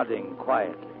 nodding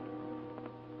quietly.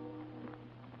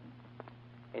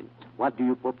 And what do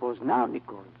you propose now,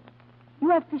 Nicole? You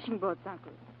have fishing boats,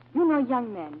 Uncle. You know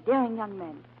young men, daring young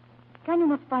men. Can you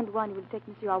not find one who will take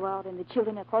Monsieur Howard and the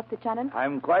children across the channel?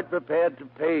 I'm quite prepared to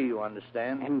pay, you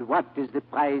understand. And what is the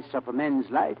price of a man's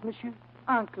life, monsieur?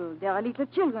 Uncle, there are little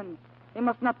children. They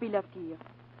must not be left here.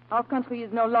 Our country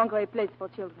is no longer a place for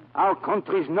children. Our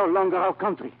country is no longer our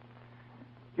country.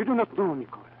 You do not know,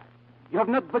 Nicole. You have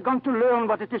not begun to learn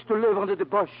what it is to live under the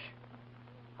bush.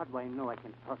 How do I know I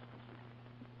can trust this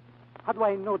man? How do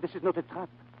I know this is not a trap?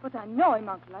 But I know him,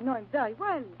 Uncle. I know him very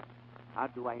well. How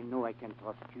do I know I can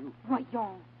trust you?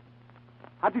 Voyons.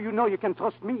 How do you know you can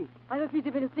trust me? I refuse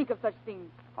even to think of such things.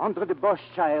 Under the bush,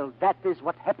 child, that is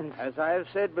what happens. As I have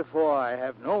said before, I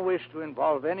have no wish to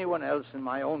involve anyone else in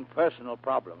my own personal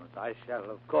problems. I shall,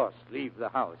 of course, leave the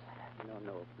house.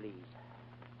 No, please.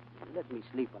 Let me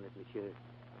sleep on it, monsieur.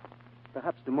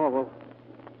 Perhaps tomorrow.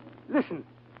 Listen.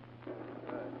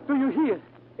 Do you hear?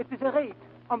 It is a raid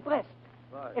on Brest.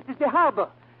 Right. It is the harbor.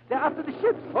 They're after the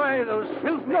ships. Why, those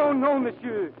filthy... No,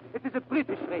 monsieur. It is a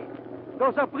British raid.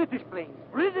 Those are British planes.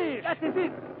 British? That is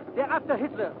it. They're after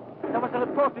Hitler. There was a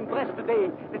report in Brest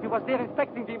today that he was there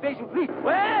inspecting the invasion fleet.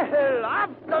 Well,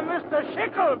 after Mr.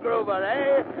 Schickelgruber,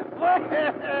 eh? Well...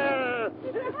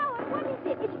 Monsieur Howard, what is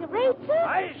it? It's a raid, sir?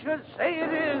 I should say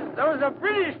it is. Those are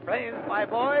British planes, my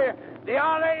boy. The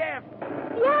RAF.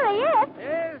 The RAF?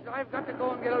 Yes, I've got to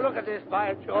go and get a look at this,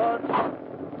 by George.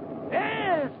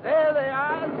 Yes, there they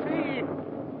are. See?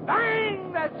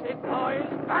 Bang! That's it, boys.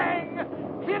 Bang!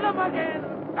 Hit 'em again.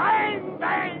 Bang!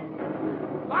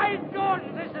 Bang! By George,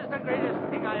 this is the greatest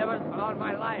thing I ever saw in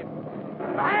my life.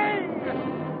 Bang!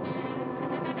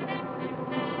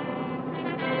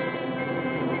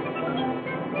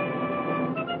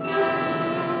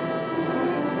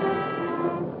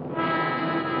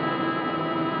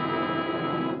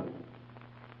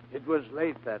 It was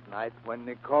late that night when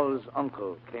Nicole's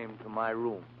uncle came to my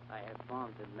room. I have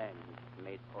found the man who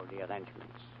made all the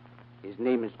arrangements. His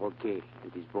name is Roquet,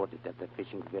 and he's boarded at the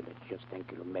fishing village just 10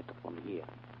 kilometers from here.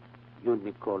 You and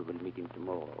Nicole will meet him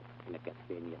tomorrow in a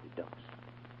cafe near the docks.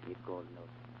 Nicole knows.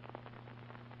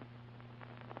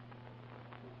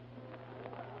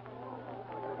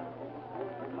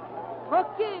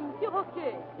 Roquet, Monsieur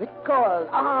Roquet. Nicole,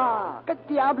 que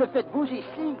diable faites-vous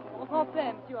ici? On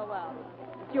comprend, Monsieur Howard.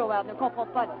 Monsieur Howard ne comprend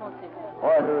pas le français.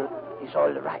 All is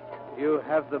all right. You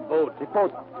have the boat. The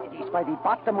boat, it is by the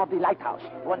bottom of the lighthouse.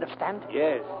 You understand?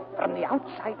 Yes. From the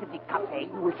outside of the cafe,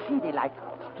 you will see the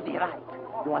lighthouse to the right.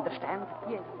 You understand?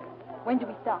 Yes. When do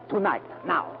we start? Tonight.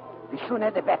 Now. The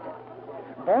sooner the better.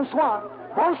 Bonsoir.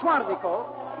 Bonsoir, Nicole.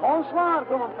 Bonsoir,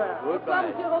 grand-père. Goodbye.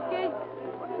 Monsieur Roquet.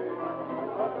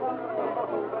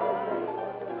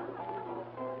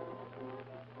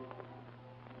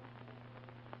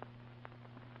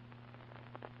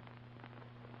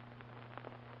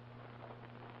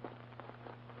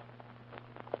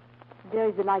 There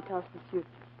is the lighthouse, monsieur.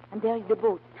 And there is the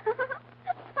boat.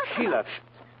 Sheila.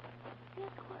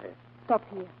 Stop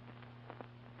here.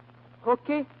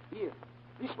 Okay? Here.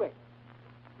 This way.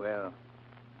 Well,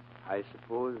 I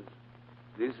suppose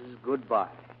this is goodbye,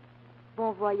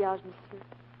 Bon voyage, monsieur.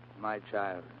 my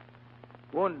child.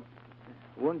 Won't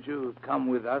you come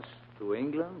with us to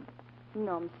England?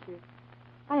 No, monsieur.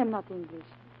 I am not English.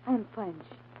 I am French.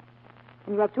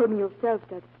 And you have told me yourself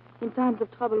that in times of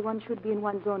trouble one should be in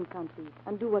one's own country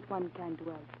and do what one can to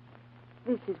help.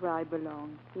 This is where I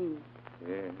belong, here.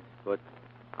 Yes, but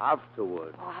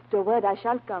afterward. Oh, afterward I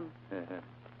shall come.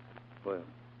 Well,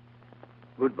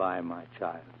 goodbye, my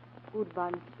child. Goodbye,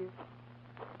 monsieur.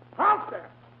 Halt there!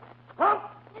 Halt!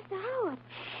 Mr. Howard.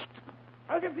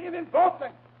 Helfen Sie in den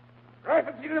Booten!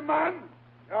 Greifen Sie den Mann!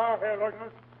 Ja, Herr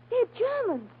Leutnant. They're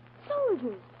Germans.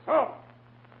 Soldiers. So,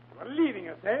 you are leaving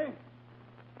us, eh?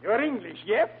 You're English,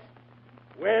 yes?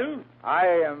 Well? I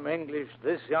am English.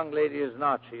 This young lady is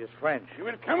not. She is French. You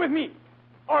will come with me.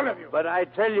 All of you. But I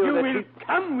tell you You that will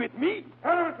come with me.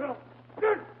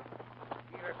 Good.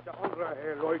 Here's the honor,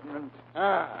 Herr Leutnant.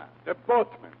 Ah, the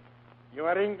boatman. You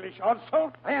are English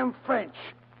also? I am French.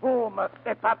 Vous me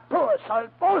faites pas peur, sale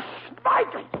beau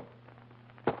Schweigel!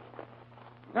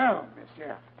 Now,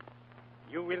 monsieur,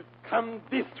 you will come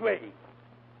this way.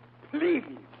 Please.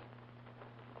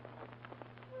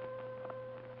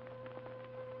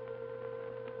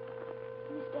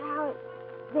 Mr. Howard,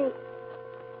 they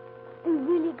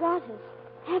really got us,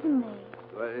 haven't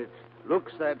they? Well, it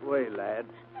looks that way, lad.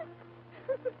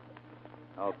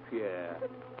 Oh, Pierre.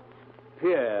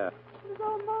 Pierre. Les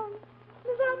Allemands!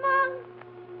 Les Allemands!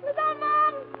 Les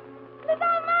Allemands! Les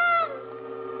Allemands!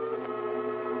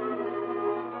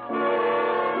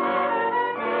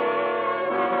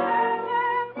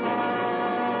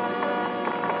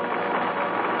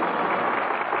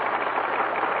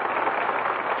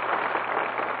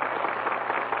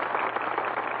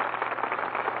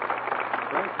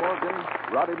 Frank Morgan,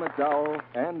 Roddy McDowell,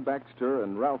 Ann Baxter,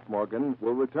 and Ralph Morgan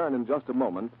will return in just a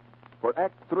moment for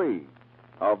Act 3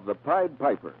 of The Pied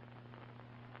Piper.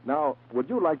 Now, would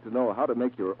you like to know how to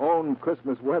make your own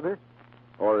Christmas weather?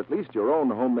 Or at least your own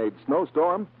homemade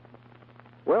snowstorm?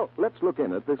 Well, let's look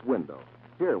in at this window,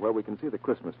 here where we can see the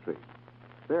Christmas tree.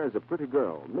 There's a pretty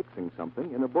girl mixing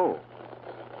something in a bowl.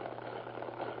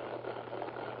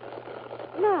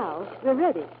 Now, we're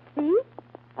ready. See?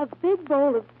 A big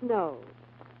bowl of snow.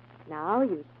 Now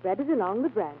you spread it along the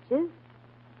branches,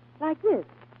 like this.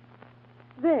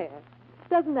 There.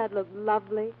 Doesn't that look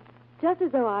lovely? Just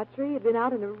as though our tree had been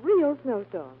out in a real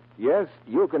snowstorm. Yes,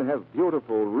 you can have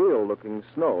beautiful, real-looking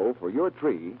snow for your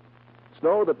tree.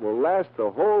 Snow that will last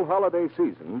the whole holiday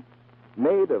season,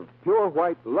 made of pure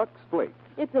white Lux Flakes.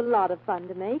 It's a lot of fun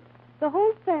to make. The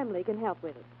whole family can help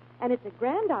with it. And it's a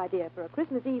grand idea for a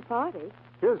Christmas Eve party.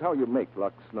 Here's how you make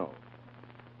Lux Snow.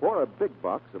 Pour a big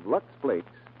box of Lux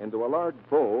Flakes into a large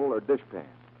bowl or dishpan.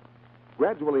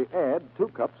 Gradually add 2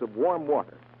 cups of warm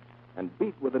water and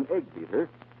beat with an egg beater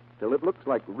till it looks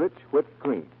like rich whipped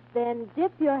cream. Then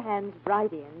dip your hands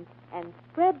right in and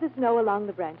spread the snow along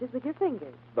the branches with your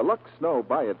fingers. The Lux Snow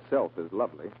by itself is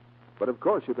lovely, but of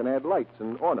course you can add lights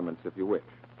and ornaments if you wish.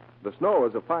 The snow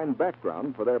is a fine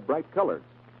background for their bright colors.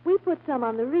 We put some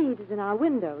on the wreaths in our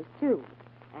windows, too.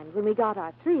 And when we got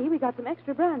our tree, we got some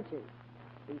extra branches.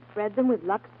 We spread them with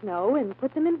Lux Snow and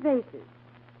put them in vases.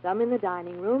 Some in the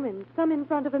dining room and some in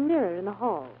front of a mirror in the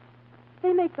hall.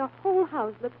 They make the whole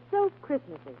house look so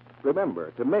Christmassy.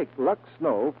 Remember, to make Lux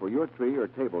Snow for your tree or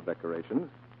table decorations,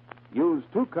 use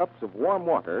 2 cups of warm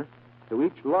water to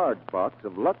each large box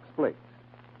of Lux Flakes.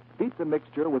 Beat the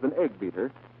mixture with an egg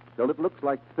beater till it looks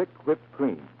like thick whipped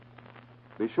cream.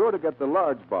 Be sure to get the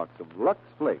large box of Lux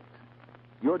Flakes.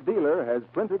 Your dealer has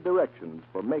printed directions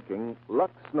for making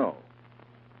Lux Snow.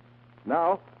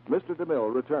 Now, Mr.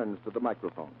 DeMille returns to the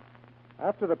microphone.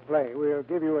 After the play, we'll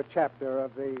give you a chapter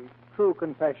of the True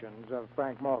Confessions of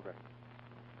Frank Morgan.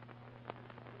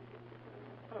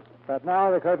 But now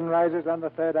the curtain rises on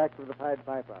the 3rd act of The Pied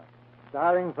Piper,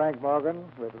 starring Frank Morgan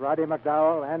with Roddy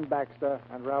McDowell, Ann Baxter,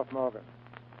 and Ralph Morgan.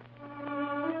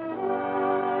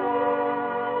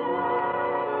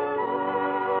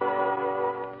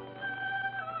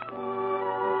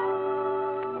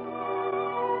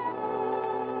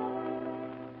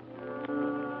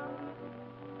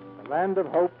 The land of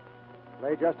hope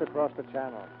lay just across the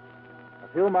channel,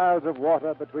 a few miles of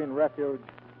water between refuge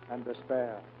and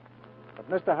despair. But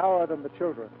Mr. Howard and the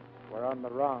children were on the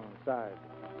wrong side.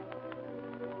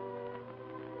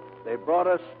 They brought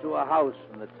us to a house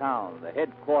in the town, the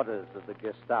headquarters of the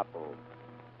Gestapo.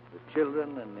 The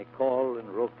children and Nicole and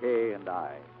Roquet and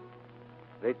I.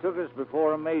 They took us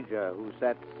before a major who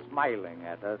sat smiling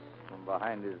at us from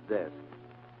behind his desk.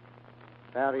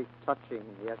 Very touching,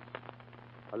 yes.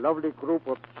 A lovely group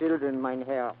of children,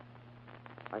 Mynheer.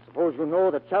 I suppose you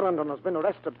know that Charrington has been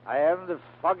arrested. I haven't the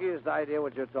foggiest idea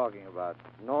what you're talking about.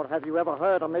 Nor have you ever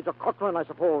heard of Major Cochrane, I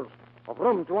suppose, of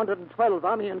Room 212,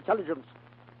 Army Intelligence,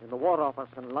 in the War Office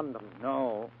in London.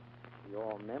 No.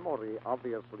 Your memory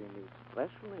obviously needs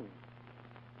freshening.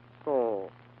 So,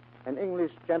 an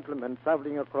English gentleman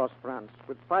traveling across France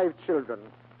with 5 children,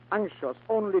 anxious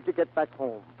only to get back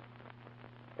home.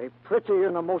 A pretty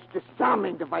and a most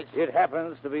disarming device. It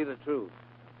happens to be the truth.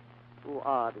 Who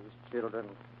are these children?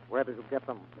 Where did you get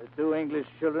them? The 2 English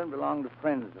children belong to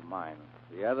friends of mine.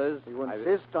 The others... You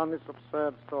insist on this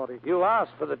absurd story. You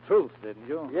asked for the truth, didn't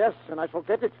you? Yes, and I shall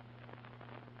get it.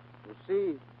 You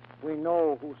see, we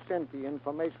know who sent the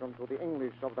information to the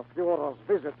English of the Führer's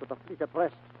visit to the fleet at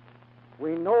Brest.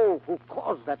 We know who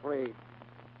caused that raid.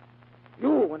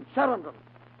 You and Charrington.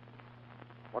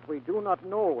 What we do not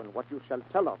know, and what you shall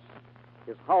tell us,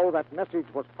 is how that message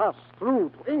was passed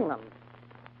through to England.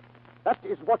 That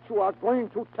is what you are going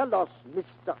to tell us,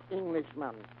 Mr.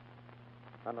 Englishman.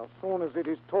 And as soon as it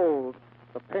is told,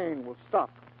 the pain will stop.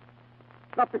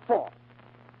 Not before.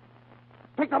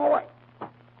 Take them away.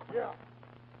 Yeah.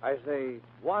 I say,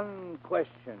 one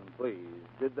question, please.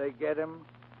 Did they get him?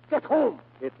 Get home.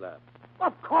 Hitler.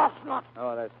 Of course not.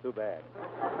 Oh, that's too bad.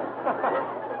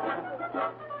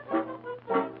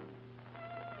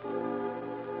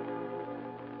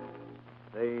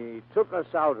 They took us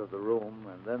out of the room,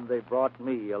 and then they brought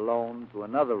me alone to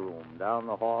another room down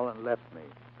the hall and left me.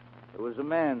 There was a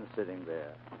man sitting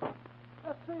there.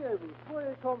 Asseyez-vous.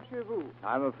 Soyez comme chez vous.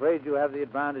 I'm afraid you have the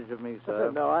advantage of me,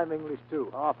 sir. No, I'm English,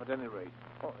 too. Half at any rate.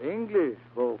 Oh, English?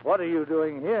 Well, what are you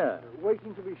doing here?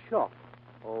 Waiting to be shot.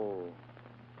 Oh,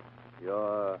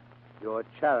 you're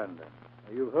Charrington.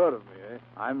 You've heard of me, eh?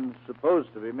 I'm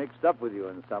supposed to be mixed up with you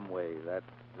in some way. That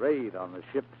raid on the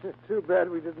ship. Too bad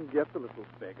we didn't get the little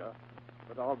beggar.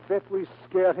 But I'll bet we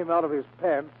scared him out of his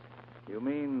pants. You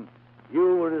mean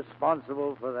you were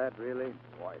responsible for that, really?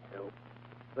 White help.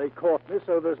 They caught me,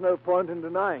 so there's no point in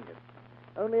denying it.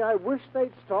 Only I wish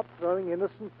they'd stop throwing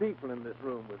innocent people in this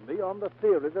room with me on the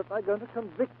theory that they're going to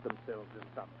convict themselves in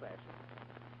some fashion.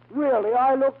 Really,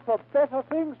 I look for better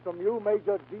things from you,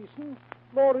 Major Deason.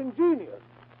 More ingenious.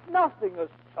 Nothing as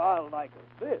childlike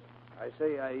as this. I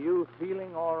say, are you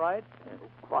feeling all right? Oh,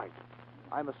 quite.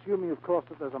 I'm assuming, of course,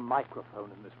 that there's a microphone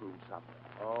in this room somewhere.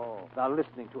 Oh. They're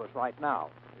listening to us right now.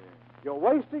 Yeah. You're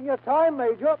wasting your time,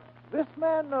 Major. This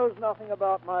man knows nothing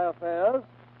about my affairs.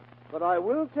 But I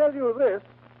will tell you this.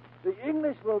 The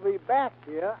English will be back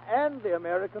here, and the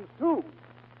Americans, too.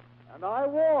 And I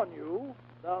warn you,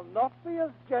 they'll not be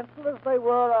as gentle as they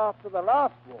were after the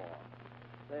last war.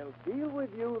 They'll deal with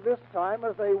you this time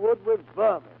as they would with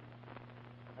vermin.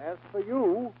 As for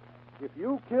you, if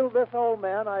you kill this old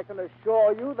man, I can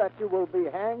assure you that you will be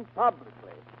hanged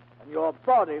publicly, and your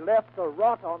body left to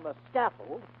rot on the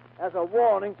scaffold as a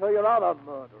warning to your other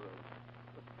murderers.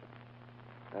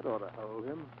 That ought to hold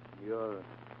him. You're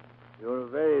a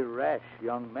very rash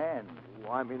young man.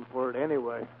 Oh, I'm in for it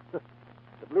anyway.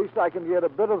 At least I can get a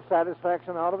bit of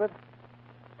satisfaction out of it.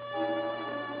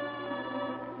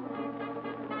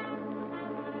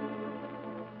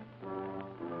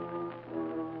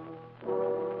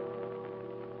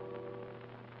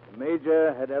 The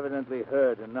major had evidently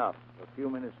heard enough. A few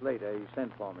minutes later, he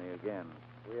sent for me again.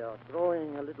 We are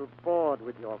growing a little bored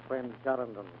with your friend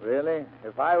Charrington. Really?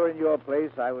 If I were in your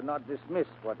place, I would not dismiss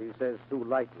what he says too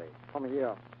lightly. Come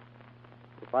here.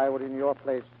 If I were in your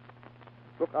place,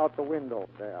 look out the window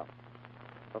there.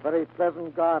 A very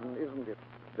pleasant garden, isn't it?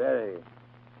 Very.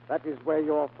 That is where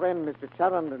your friend, Mr.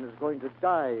 Charrington, is going to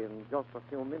die in just a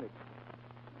few minutes.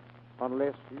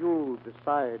 Unless you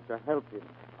decide to help him.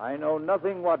 I know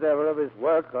nothing whatever of his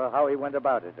work or how he went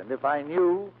about it. And if I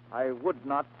knew, I would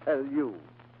not tell you.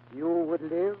 You would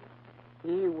live,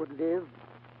 he would live,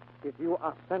 if you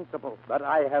are sensible. But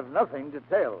I have nothing to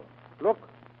tell. Look,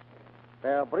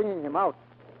 they're bringing him out.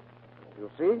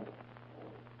 You see?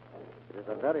 It is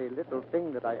a very little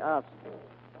thing that I ask.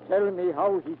 Tell me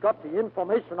how he got the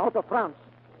information out of France,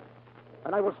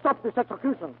 and I will stop this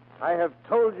execution. I have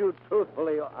told you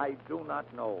truthfully, I do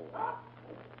not know.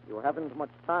 You haven't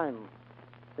much time.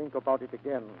 Think about it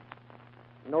again.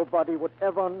 Nobody would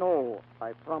ever know,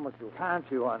 I promise you. Can't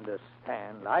you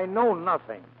understand? I know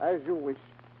nothing. As you wish.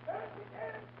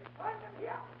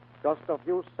 Just a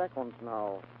few seconds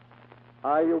now.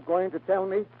 Are you going to tell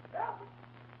me?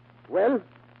 Well?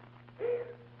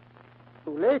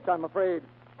 Too late, I'm afraid.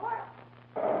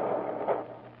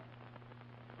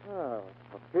 Oh,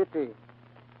 a pity.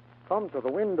 come to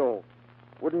the window.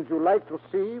 Wouldn't you like to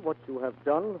see what you have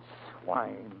done?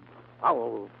 Swine.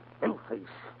 Foul, filthy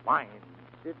swine.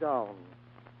 Sit down.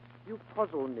 You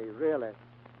puzzle me, really.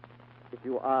 If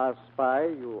you are a spy,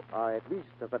 you are at least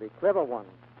a very clever one.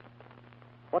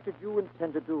 What did you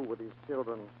intend to do with these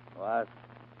children? What?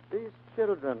 These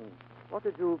children. What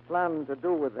did you plan to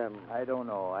do with them? I don't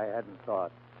know. I hadn't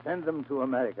thought. Send them to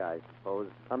America, I suppose.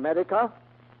 America?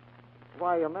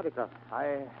 Why America?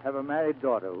 I have a married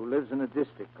daughter who lives in a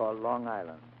district called Long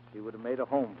Island. She would have made a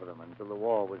home for them until the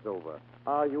war was over.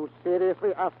 Are you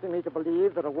seriously asking me to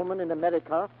believe that a woman in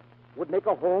America would make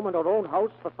a home in her own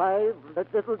house for 5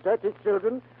 little dirty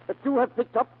children that you have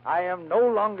picked up? I am no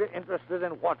longer interested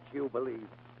in what you believe.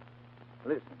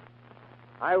 Listen,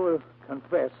 I will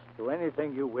confess to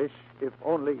anything you wish if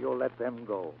only you'll let them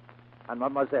go. And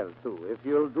Mademoiselle, too. If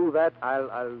you'll do that,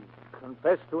 I'll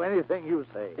confess to anything you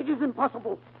say. It is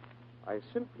impossible. I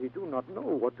simply do not know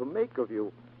what to make of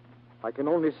you. I can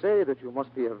only say that you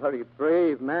must be a very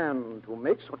brave man to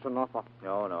make such an offer.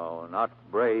 No, not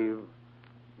brave,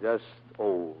 just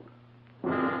old. He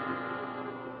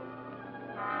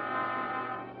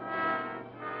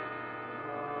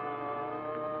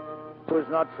was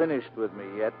not finished with me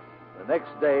yet. The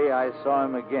next day I saw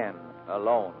him again,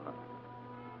 alone.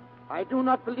 I do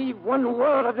not believe one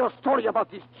word of your story about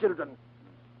these children.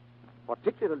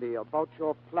 Particularly about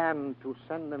your plan to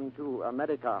send them to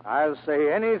America. I'll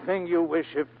say anything you wish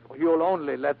if you'll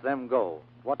only let them go.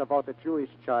 What about the Jewish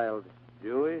child?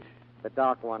 Jewish? The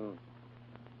dark one.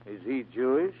 Is he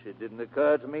Jewish? It didn't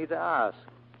occur to me to ask.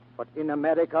 But in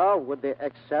America, would they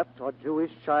accept a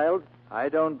Jewish child? I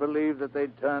don't believe that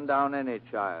they'd turn down any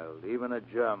child, even a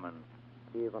German.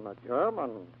 Even a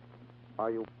German? Are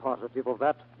you positive of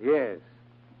that? Yes.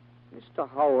 Mr.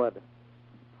 Howard,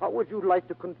 how would you like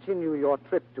to continue your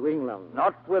trip to England?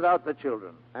 Not without the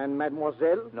children. And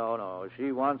Mademoiselle? No.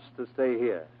 She wants to stay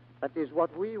here. That is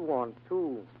what we want,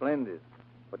 too. Splendid.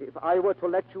 But if I were to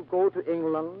let you go to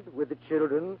England with the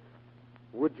children,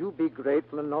 would you be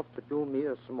grateful enough to do me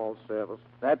a small service?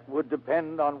 That would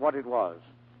depend on what it was.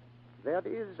 There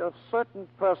is a certain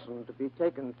person to be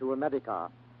taken to America.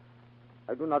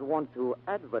 I do not want to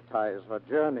advertise her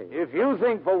journey. If you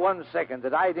think for 1 second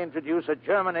that I'd introduce a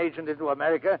German agent into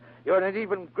America, you're an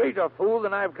even greater fool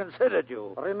than I've considered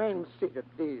you. Remain seated,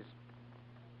 please.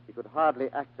 She could hardly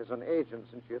act as an agent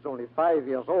since she is only 5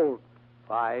 years old.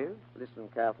 5? Listen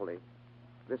carefully.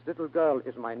 This little girl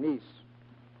is my niece.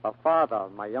 Her father,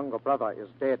 my younger brother, is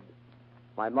dead.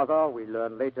 My mother, we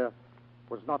learn later,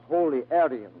 was not wholly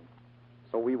Aryan,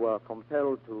 so we were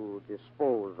compelled to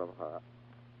dispose of her.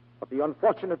 But the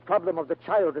unfortunate problem of the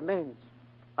child remains.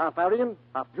 Half Aryan,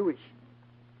 half Jewish.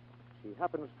 She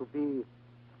happens to be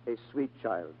a sweet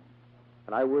child,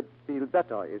 and I would feel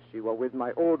better if she were with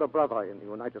my older brother in the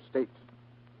United States.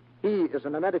 He is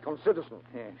an American citizen.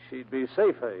 Yeah, she'd be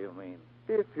safer, you mean?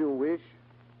 If you wish.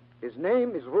 His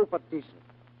name is Rupert Deason.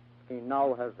 He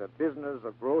now has a business,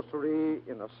 a grocery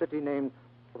in a city named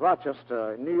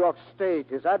Rochester, in New York State.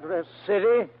 His address...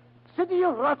 City? City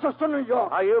of Rochester, New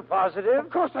York. Are you positive? Of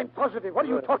course I'm positive. What are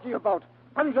you talking about?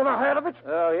 Haven't you ever heard of it?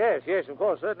 Oh, yes, of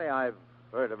course. Certainly I've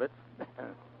heard of it.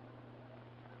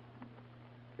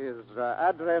 His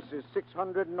address is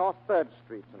 600 North 3rd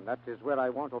Street, and that is where I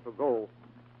want her to go.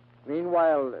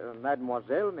 Meanwhile,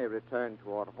 Mademoiselle may return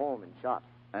to her home in Chartres.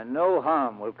 And no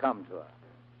harm will come to her.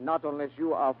 Not unless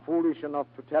you are foolish enough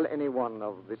to tell anyone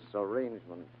of this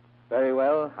arrangement. Very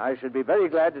well. I should be very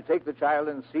glad to take the child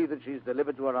and see that she's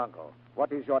delivered to her uncle.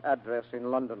 What is your address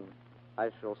in London? I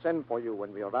shall send for you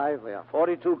when we arrive there.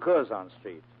 42 Curzon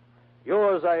Street.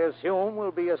 Yours, I assume,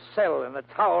 will be a cell in the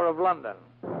Tower of London.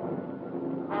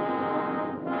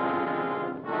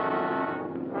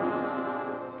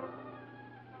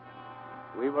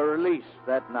 We were released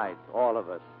that night, all of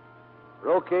us.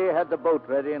 Roquet had the boat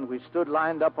ready, and we stood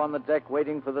lined up on the deck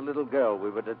waiting for the little girl we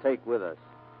were to take with us.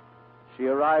 She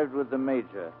arrived with the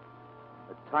Major,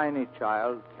 a tiny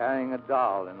child carrying a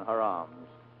doll in her arms.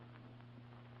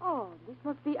 Oh, this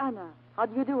must be Anna. How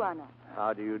do you do, Anna?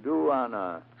 How do you do,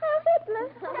 Anna?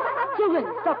 Children,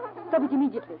 stop. Stop it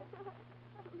immediately.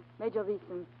 Major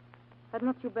Wiesen, had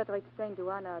not you better explain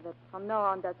to Anna that from now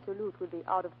on that salute will be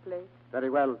out of place? Very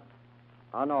well.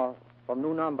 Anna, von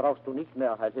nun an brauchst du nicht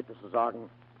mehr Heil Hitler zu sagen.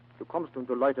 Du kommst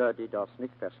unter Leute, die das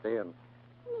nicht verstehen.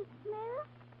 Nicht mehr?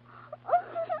 Oh,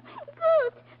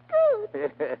 good.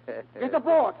 Get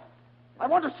aboard. I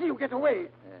want to see you get away.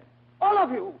 All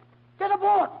of you, get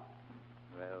aboard.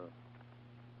 Well,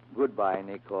 goodbye,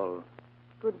 Nicole.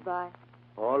 Goodbye.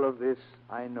 All of this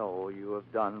I know you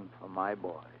have done for my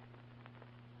boy.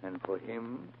 And for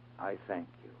him, I thank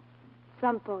you.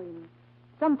 Some for him.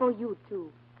 Some for you,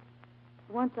 too.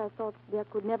 Once I thought there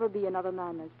could never be another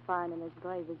man as fine and as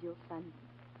brave as your son.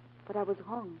 But I was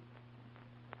wrong.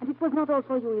 And it was not all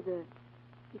for you either.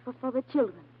 It was for the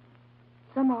children.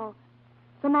 Somehow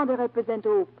they represent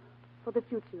hope for the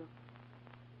future.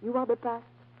 You are the past,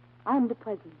 I am the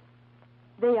present.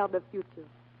 They are the future.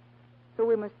 So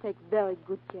we must take very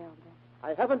good care of them.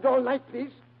 I haven't all night,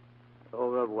 please. Au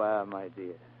revoir, my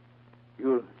dear.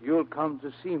 You'll come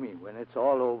to see me when it's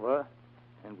all over,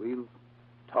 and we'll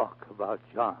talk about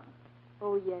John.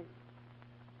 Oh, yes.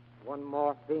 One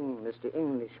more thing, Mr.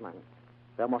 Englishman.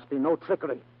 There must be no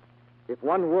trickery. If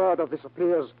one word of this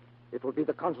appears, it will be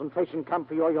the concentration camp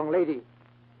for your young lady.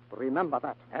 Remember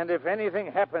that. And if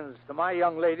anything happens to my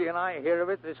young lady and I hear of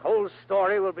it, this whole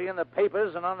story will be in the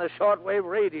papers and on the shortwave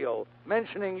radio,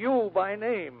 mentioning you by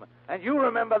name. And you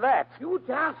remember that. You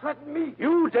dare threaten me?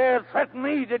 You dared threaten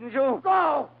me, didn't you?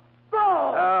 Go! Go!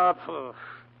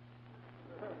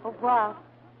 Au revoir.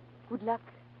 Good luck.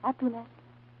 Happiness.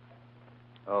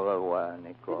 Au revoir,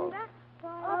 Nicole.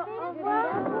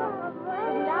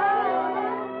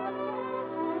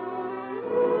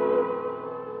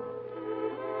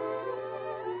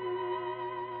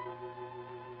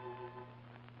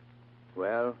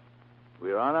 Well,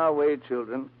 we're on our way,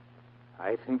 children.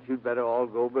 I think you'd better all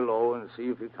go below and see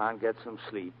if you can't get some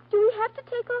sleep. Do we have to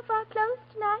take off our clothes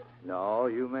tonight? No,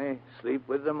 you may sleep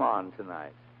with them on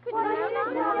tonight. Good night.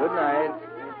 Good night.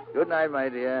 Good night, my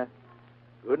dear.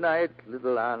 Good night,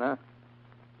 little Anna.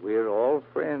 We're all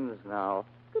friends now.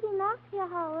 Good enough, Herr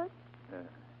Howard.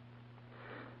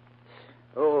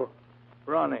 Oh,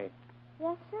 Ronnie.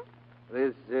 Yes, sir?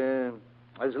 There's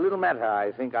a little matter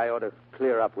I think I ought to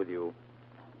clear up with you.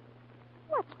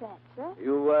 What's that, sir?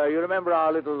 You remember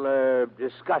our little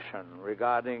discussion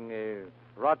regarding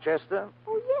Rochester?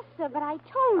 Oh, yes, sir, but I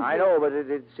told you. I know, but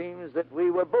it seems that we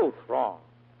were both wrong.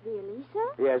 Really, sir?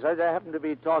 Yes, I happened to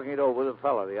be talking it over with a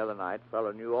fellow the other night. A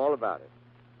fellow knew all about it.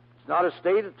 It's not a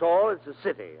state at all, it's a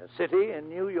city in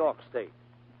New York State.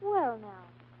 Well, now,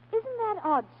 isn't that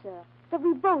odd, sir, that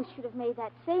we both should have made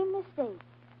that same mistake?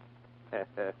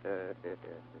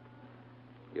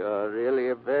 You're really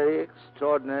a very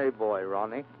extraordinary boy,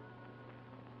 Ronnie.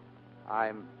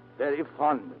 I'm very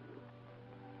fond of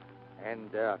you.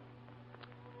 And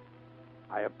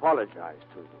I apologize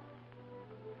to you.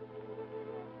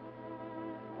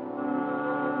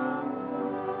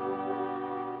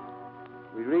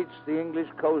 We reached the English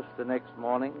coast the next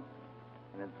morning,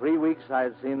 and in 3 weeks I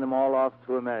had seen them all off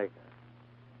to America.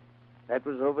 That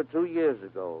was over 2 years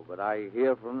ago, but I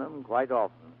hear from them quite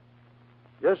often.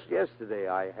 Just yesterday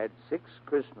I had 6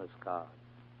 Christmas cards.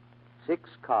 6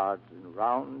 cards in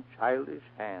round, childish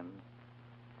hands,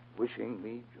 wishing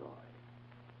me joy.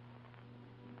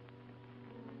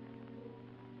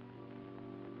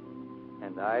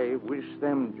 And I wish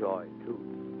them joy, too.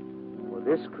 For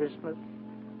this Christmas,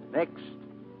 next,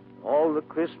 all the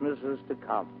Christmases to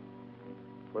come.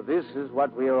 For this is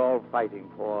what we are all fighting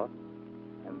for,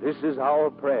 and this is our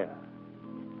prayer,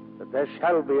 that there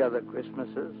shall be other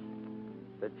Christmases,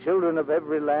 that children of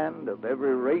every land, of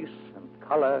every race and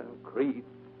color and creed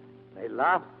may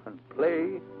laugh and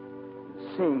play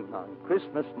and sing on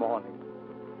Christmas morning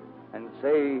and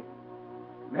say,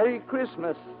 Merry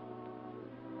Christmas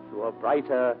to a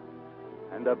brighter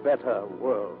and a better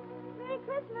world. Merry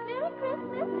Christmas. Merry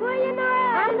Christmas. Goeie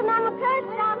Noël. Aangename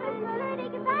kerstdagen.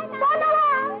 Bon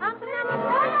Noël. Aangename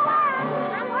Bon Noël.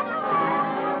 Bon Noël.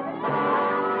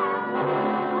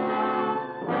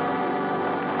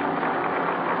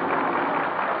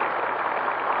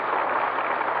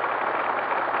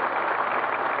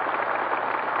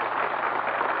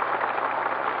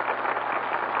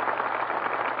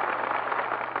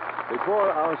 Before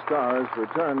our stars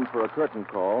return for a curtain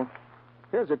call,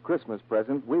 here's a Christmas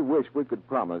present we wish we could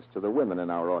promise to the women in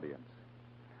our audience.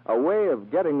 A way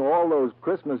of getting all those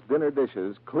Christmas dinner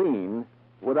dishes clean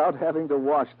without having to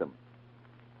wash them.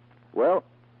 Well,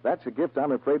 that's a gift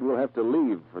I'm afraid we'll have to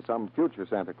leave for some future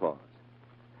Santa Claus.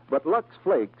 But Lux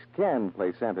Flakes can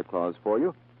play Santa Claus for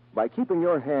you by keeping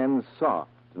your hands soft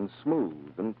and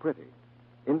smooth and pretty,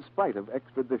 in spite of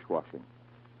extra dishwashing.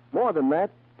 More than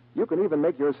that, you can even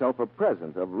make yourself a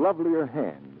present of lovelier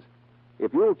hands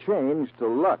if you'll change to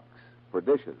Lux for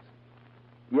dishes.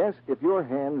 Yes, if your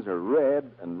hands are red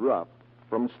and rough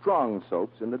from strong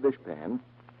soaps in the dishpan,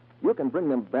 you can bring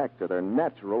them back to their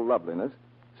natural loveliness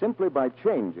simply by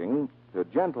changing to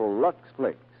gentle Lux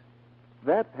Flakes.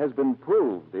 That has been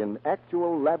proved in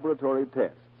actual laboratory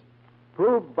tests,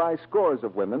 proved by scores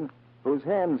of women whose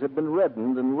hands had been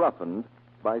reddened and roughened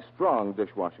by strong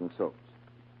dishwashing soaps.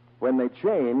 When they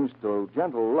changed to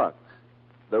gentle Lux,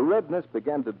 the redness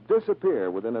began to disappear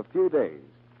within a few days,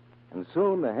 and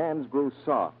soon the hands grew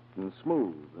soft and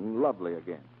smooth and lovely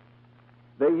again.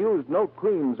 They used no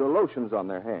creams or lotions on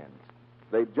their hands.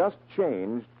 They just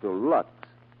changed to Lux.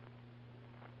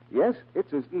 Yes,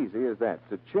 it's as easy as that,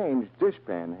 to change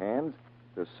dishpan hands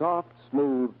to soft,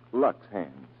 smooth Lux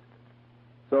hands.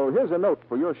 So here's a note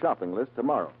for your shopping list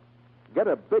tomorrow. Get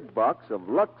a big box of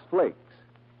Lux Flakes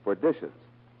for dishes.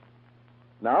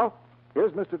 Now,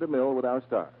 here's Mr. DeMille with our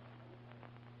stars.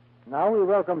 Now we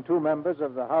welcome two members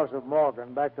of the House of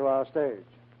Morgan back to our stage.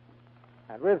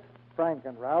 And with Frank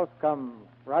and Ralph come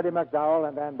Roddy McDowell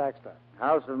and Ann Baxter.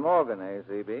 House of Morgan, eh,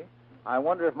 C.B.? I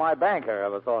wonder if my banker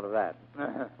ever thought of that.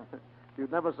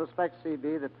 You'd never suspect,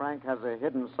 C.B., that Frank has a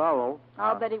hidden sorrow.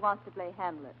 I'll bet he wants to play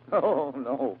Hamlet. Oh,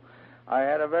 no. I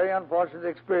had a very unfortunate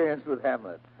experience with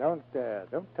Hamlet. Don't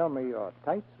tell me your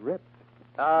tights ripped.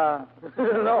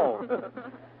 No.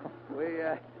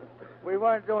 We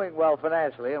weren't doing well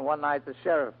financially, and one night the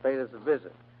sheriff paid us a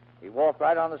visit. He walked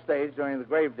right on the stage during the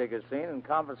gravedigger scene and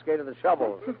confiscated the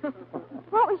shovels.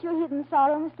 What was your hidden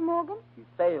sorrow, Mr. Morgan? He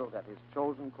failed at his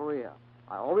chosen career.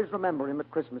 I always remember him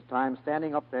at Christmas time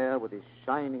standing up there with his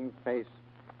shining face,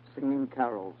 singing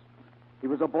carols. He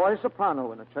was a boy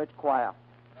soprano in a church choir.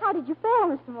 How did you fail,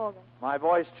 Mr. Morgan? My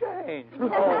voice changed.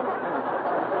 And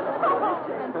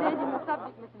changing the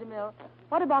subject, Mr. DeMille,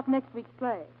 what about next week's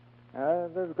play?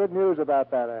 There's good news about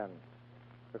that, Ann.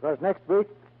 Because next week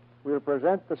we'll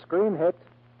present the screen hit,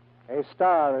 A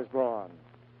Star is Born.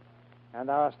 And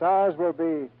our stars will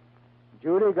be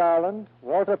Judy Garland,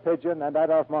 Walter Pidgeon, and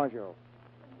Adolphe Menjou.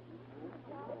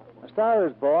 A Star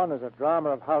is Born is a drama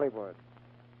of Hollywood,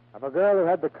 of a girl who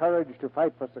had the courage to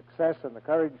fight for success and the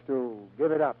courage to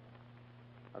give it up.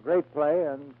 A great play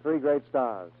and three great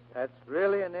stars. That's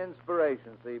really an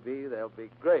inspiration, C.B. They'll be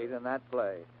great in that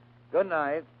play. Good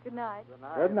night. Good night. Good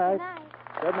night. Good night.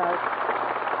 Good night.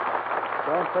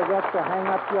 Don't forget to hang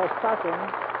up your stocking.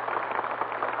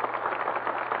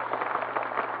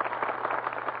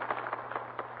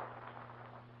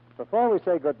 Before we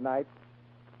say good night,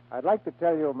 I'd like to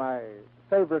tell you my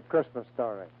favorite Christmas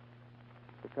story.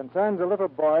 It concerns a little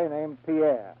boy named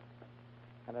Pierre,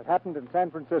 and it happened in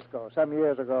San Francisco some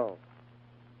years ago.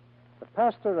 The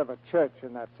pastor of a church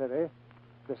in that city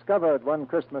discovered one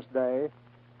Christmas day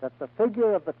that the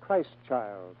figure of the Christ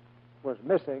child was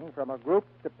missing from a group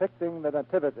depicting the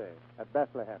Nativity at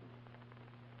Bethlehem.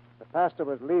 The pastor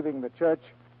was leaving the church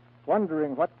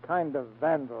wondering what kind of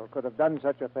vandal could have done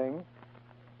such a thing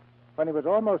when he was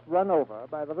almost run over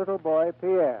by the little boy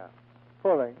Pierre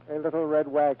pulling a little red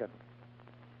wagon.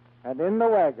 And in the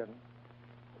wagon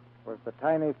was the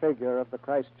tiny figure of the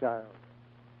Christ child.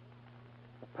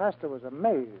 The pastor was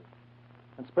amazed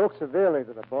and spoke severely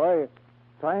to the boy,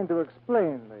 trying to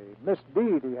explain the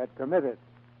misdeed he had committed.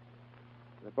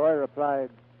 The boy replied,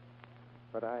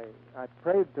 "But I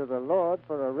prayed to the Lord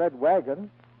for a red wagon,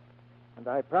 and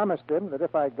I promised him that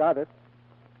if I got it,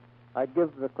 I'd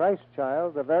give the Christ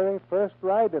child the very first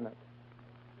ride in it.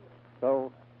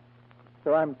 So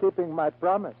I'm keeping my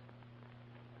promise.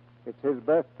 It's his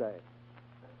birthday."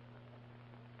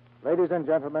 Ladies and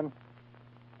gentlemen,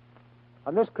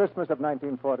 on this Christmas of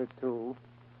 1942,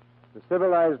 the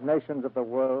civilized nations of the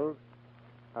world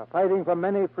are fighting for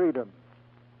many freedoms,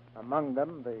 among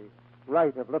them the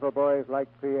right of little boys like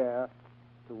Pierre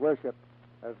to worship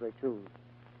as they choose.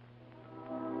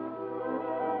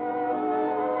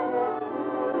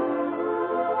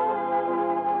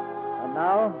 And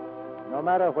now, no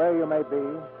matter where you may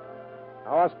be,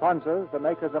 our sponsors, the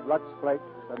makers of Lux Flakes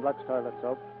and Lux Toilet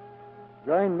Soap,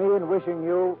 join me in wishing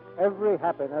you every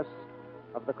happiness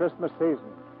of the Christmas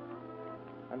season.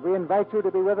 And we invite you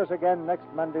to be with us again next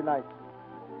Monday night,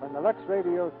 when the Lux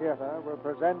Radio Theater will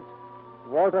present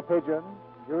Walter Pidgeon,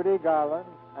 Judy Garland,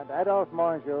 and Adolphe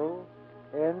Menjou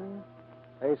in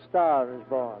A Star is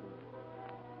Born.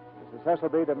 This is Cecil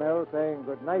B. DeMille saying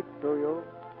good night to you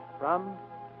from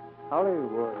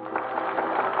Hollywood.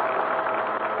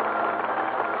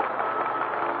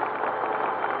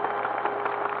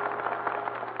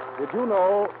 Did you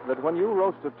know that when you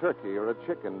roast a turkey or a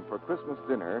chicken for Christmas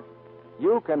dinner,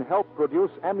 you can help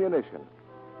produce ammunition?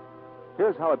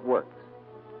 Here's how it works.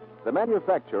 The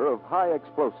manufacture of high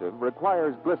explosive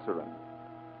requires glycerin.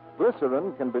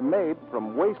 Glycerin can be made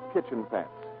from waste kitchen fats.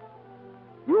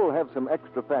 You'll have some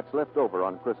extra fats left over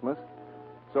on Christmas,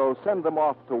 so send them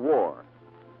off to war.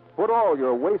 Put all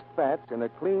your waste fats in a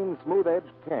clean,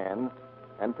 smooth-edged can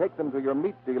and take them to your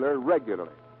meat dealer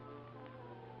regularly.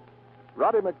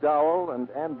 Roddy McDowell and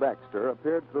Ann Baxter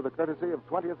appeared through the courtesy of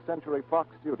 20th Century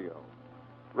Fox Studio.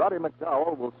 Roddy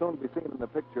McDowell will soon be seen in the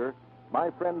picture My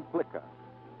Friend Flicka,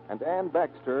 and Ann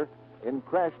Baxter in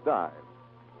Crash Dive.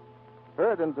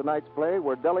 Heard in tonight's play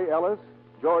were Deli Ellis,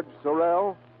 George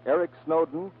Sorrell, Eric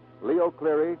Snowden, Leo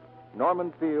Cleary,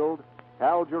 Norman Field,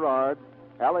 Hal Gerard,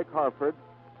 Alec Harford,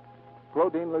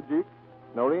 Claudine Legic,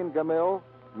 Noreen Gamil,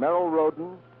 Merrill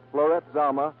Roden, Florette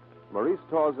Zalma, Maurice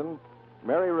Tausen,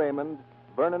 Mary Raymond,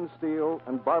 Vernon Steele,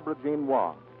 and Barbara Jean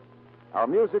Wong. Our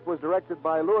music was directed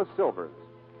by Louis Silvers.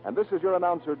 And this is your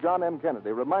announcer, John M.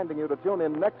 Kennedy, reminding you to tune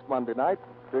in next Monday night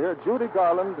to hear Judy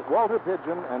Garland, Walter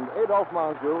Pidgeon, and Adolphe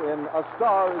Menjou in A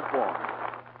Star is Born.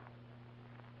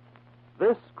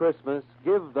 This Christmas,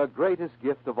 give the greatest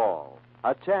gift of all,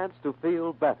 a chance to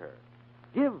feel better.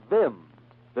 Give Vims,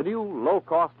 the new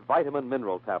low-cost vitamin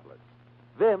mineral tablets.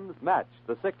 Vims match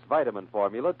the 6-vitamin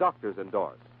formula doctors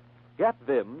endorse. Get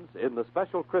Vims in the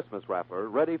special Christmas wrapper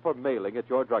ready for mailing at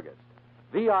your druggist.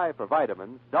 VI for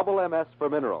vitamins, double MS for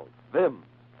minerals. Vims.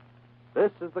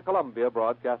 This is the Columbia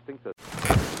Broadcasting System.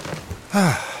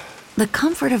 The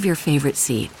comfort of your favorite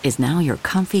seat is now your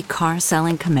comfy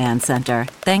car-selling command center,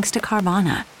 thanks to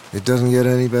Carvana. It doesn't get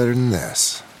any better than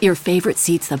this. Your favorite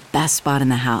seat's the best spot in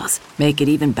the house. Make it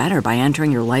even better by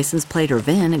entering your license plate or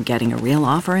VIN and getting a real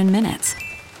offer in minutes.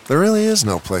 There really is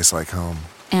no place like home.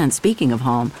 And speaking of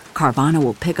home, Carvana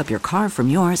will pick up your car from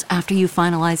yours after you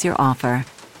finalize your offer.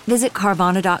 Visit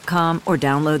Carvana.com or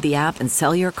download the app and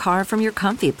sell your car from your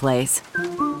comfy place.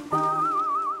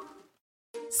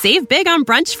 Save big on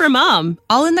brunch for mom,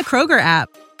 all in the Kroger app.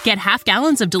 Get half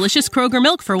gallons of delicious Kroger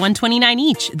milk for $1.29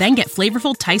 each. Then get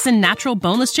flavorful Tyson natural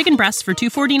boneless chicken breasts for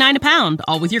 $2.49 a pound,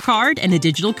 all with your card and a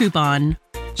digital coupon.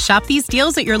 Shop these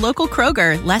deals at your local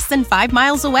Kroger, less than 5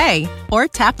 miles away. Or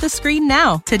tap the screen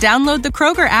now to download the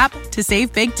Kroger app to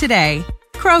save big today.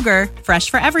 Kroger, fresh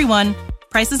for everyone.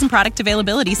 Prices and product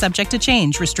availability subject to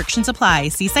change. Restrictions apply.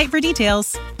 See site for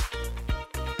details.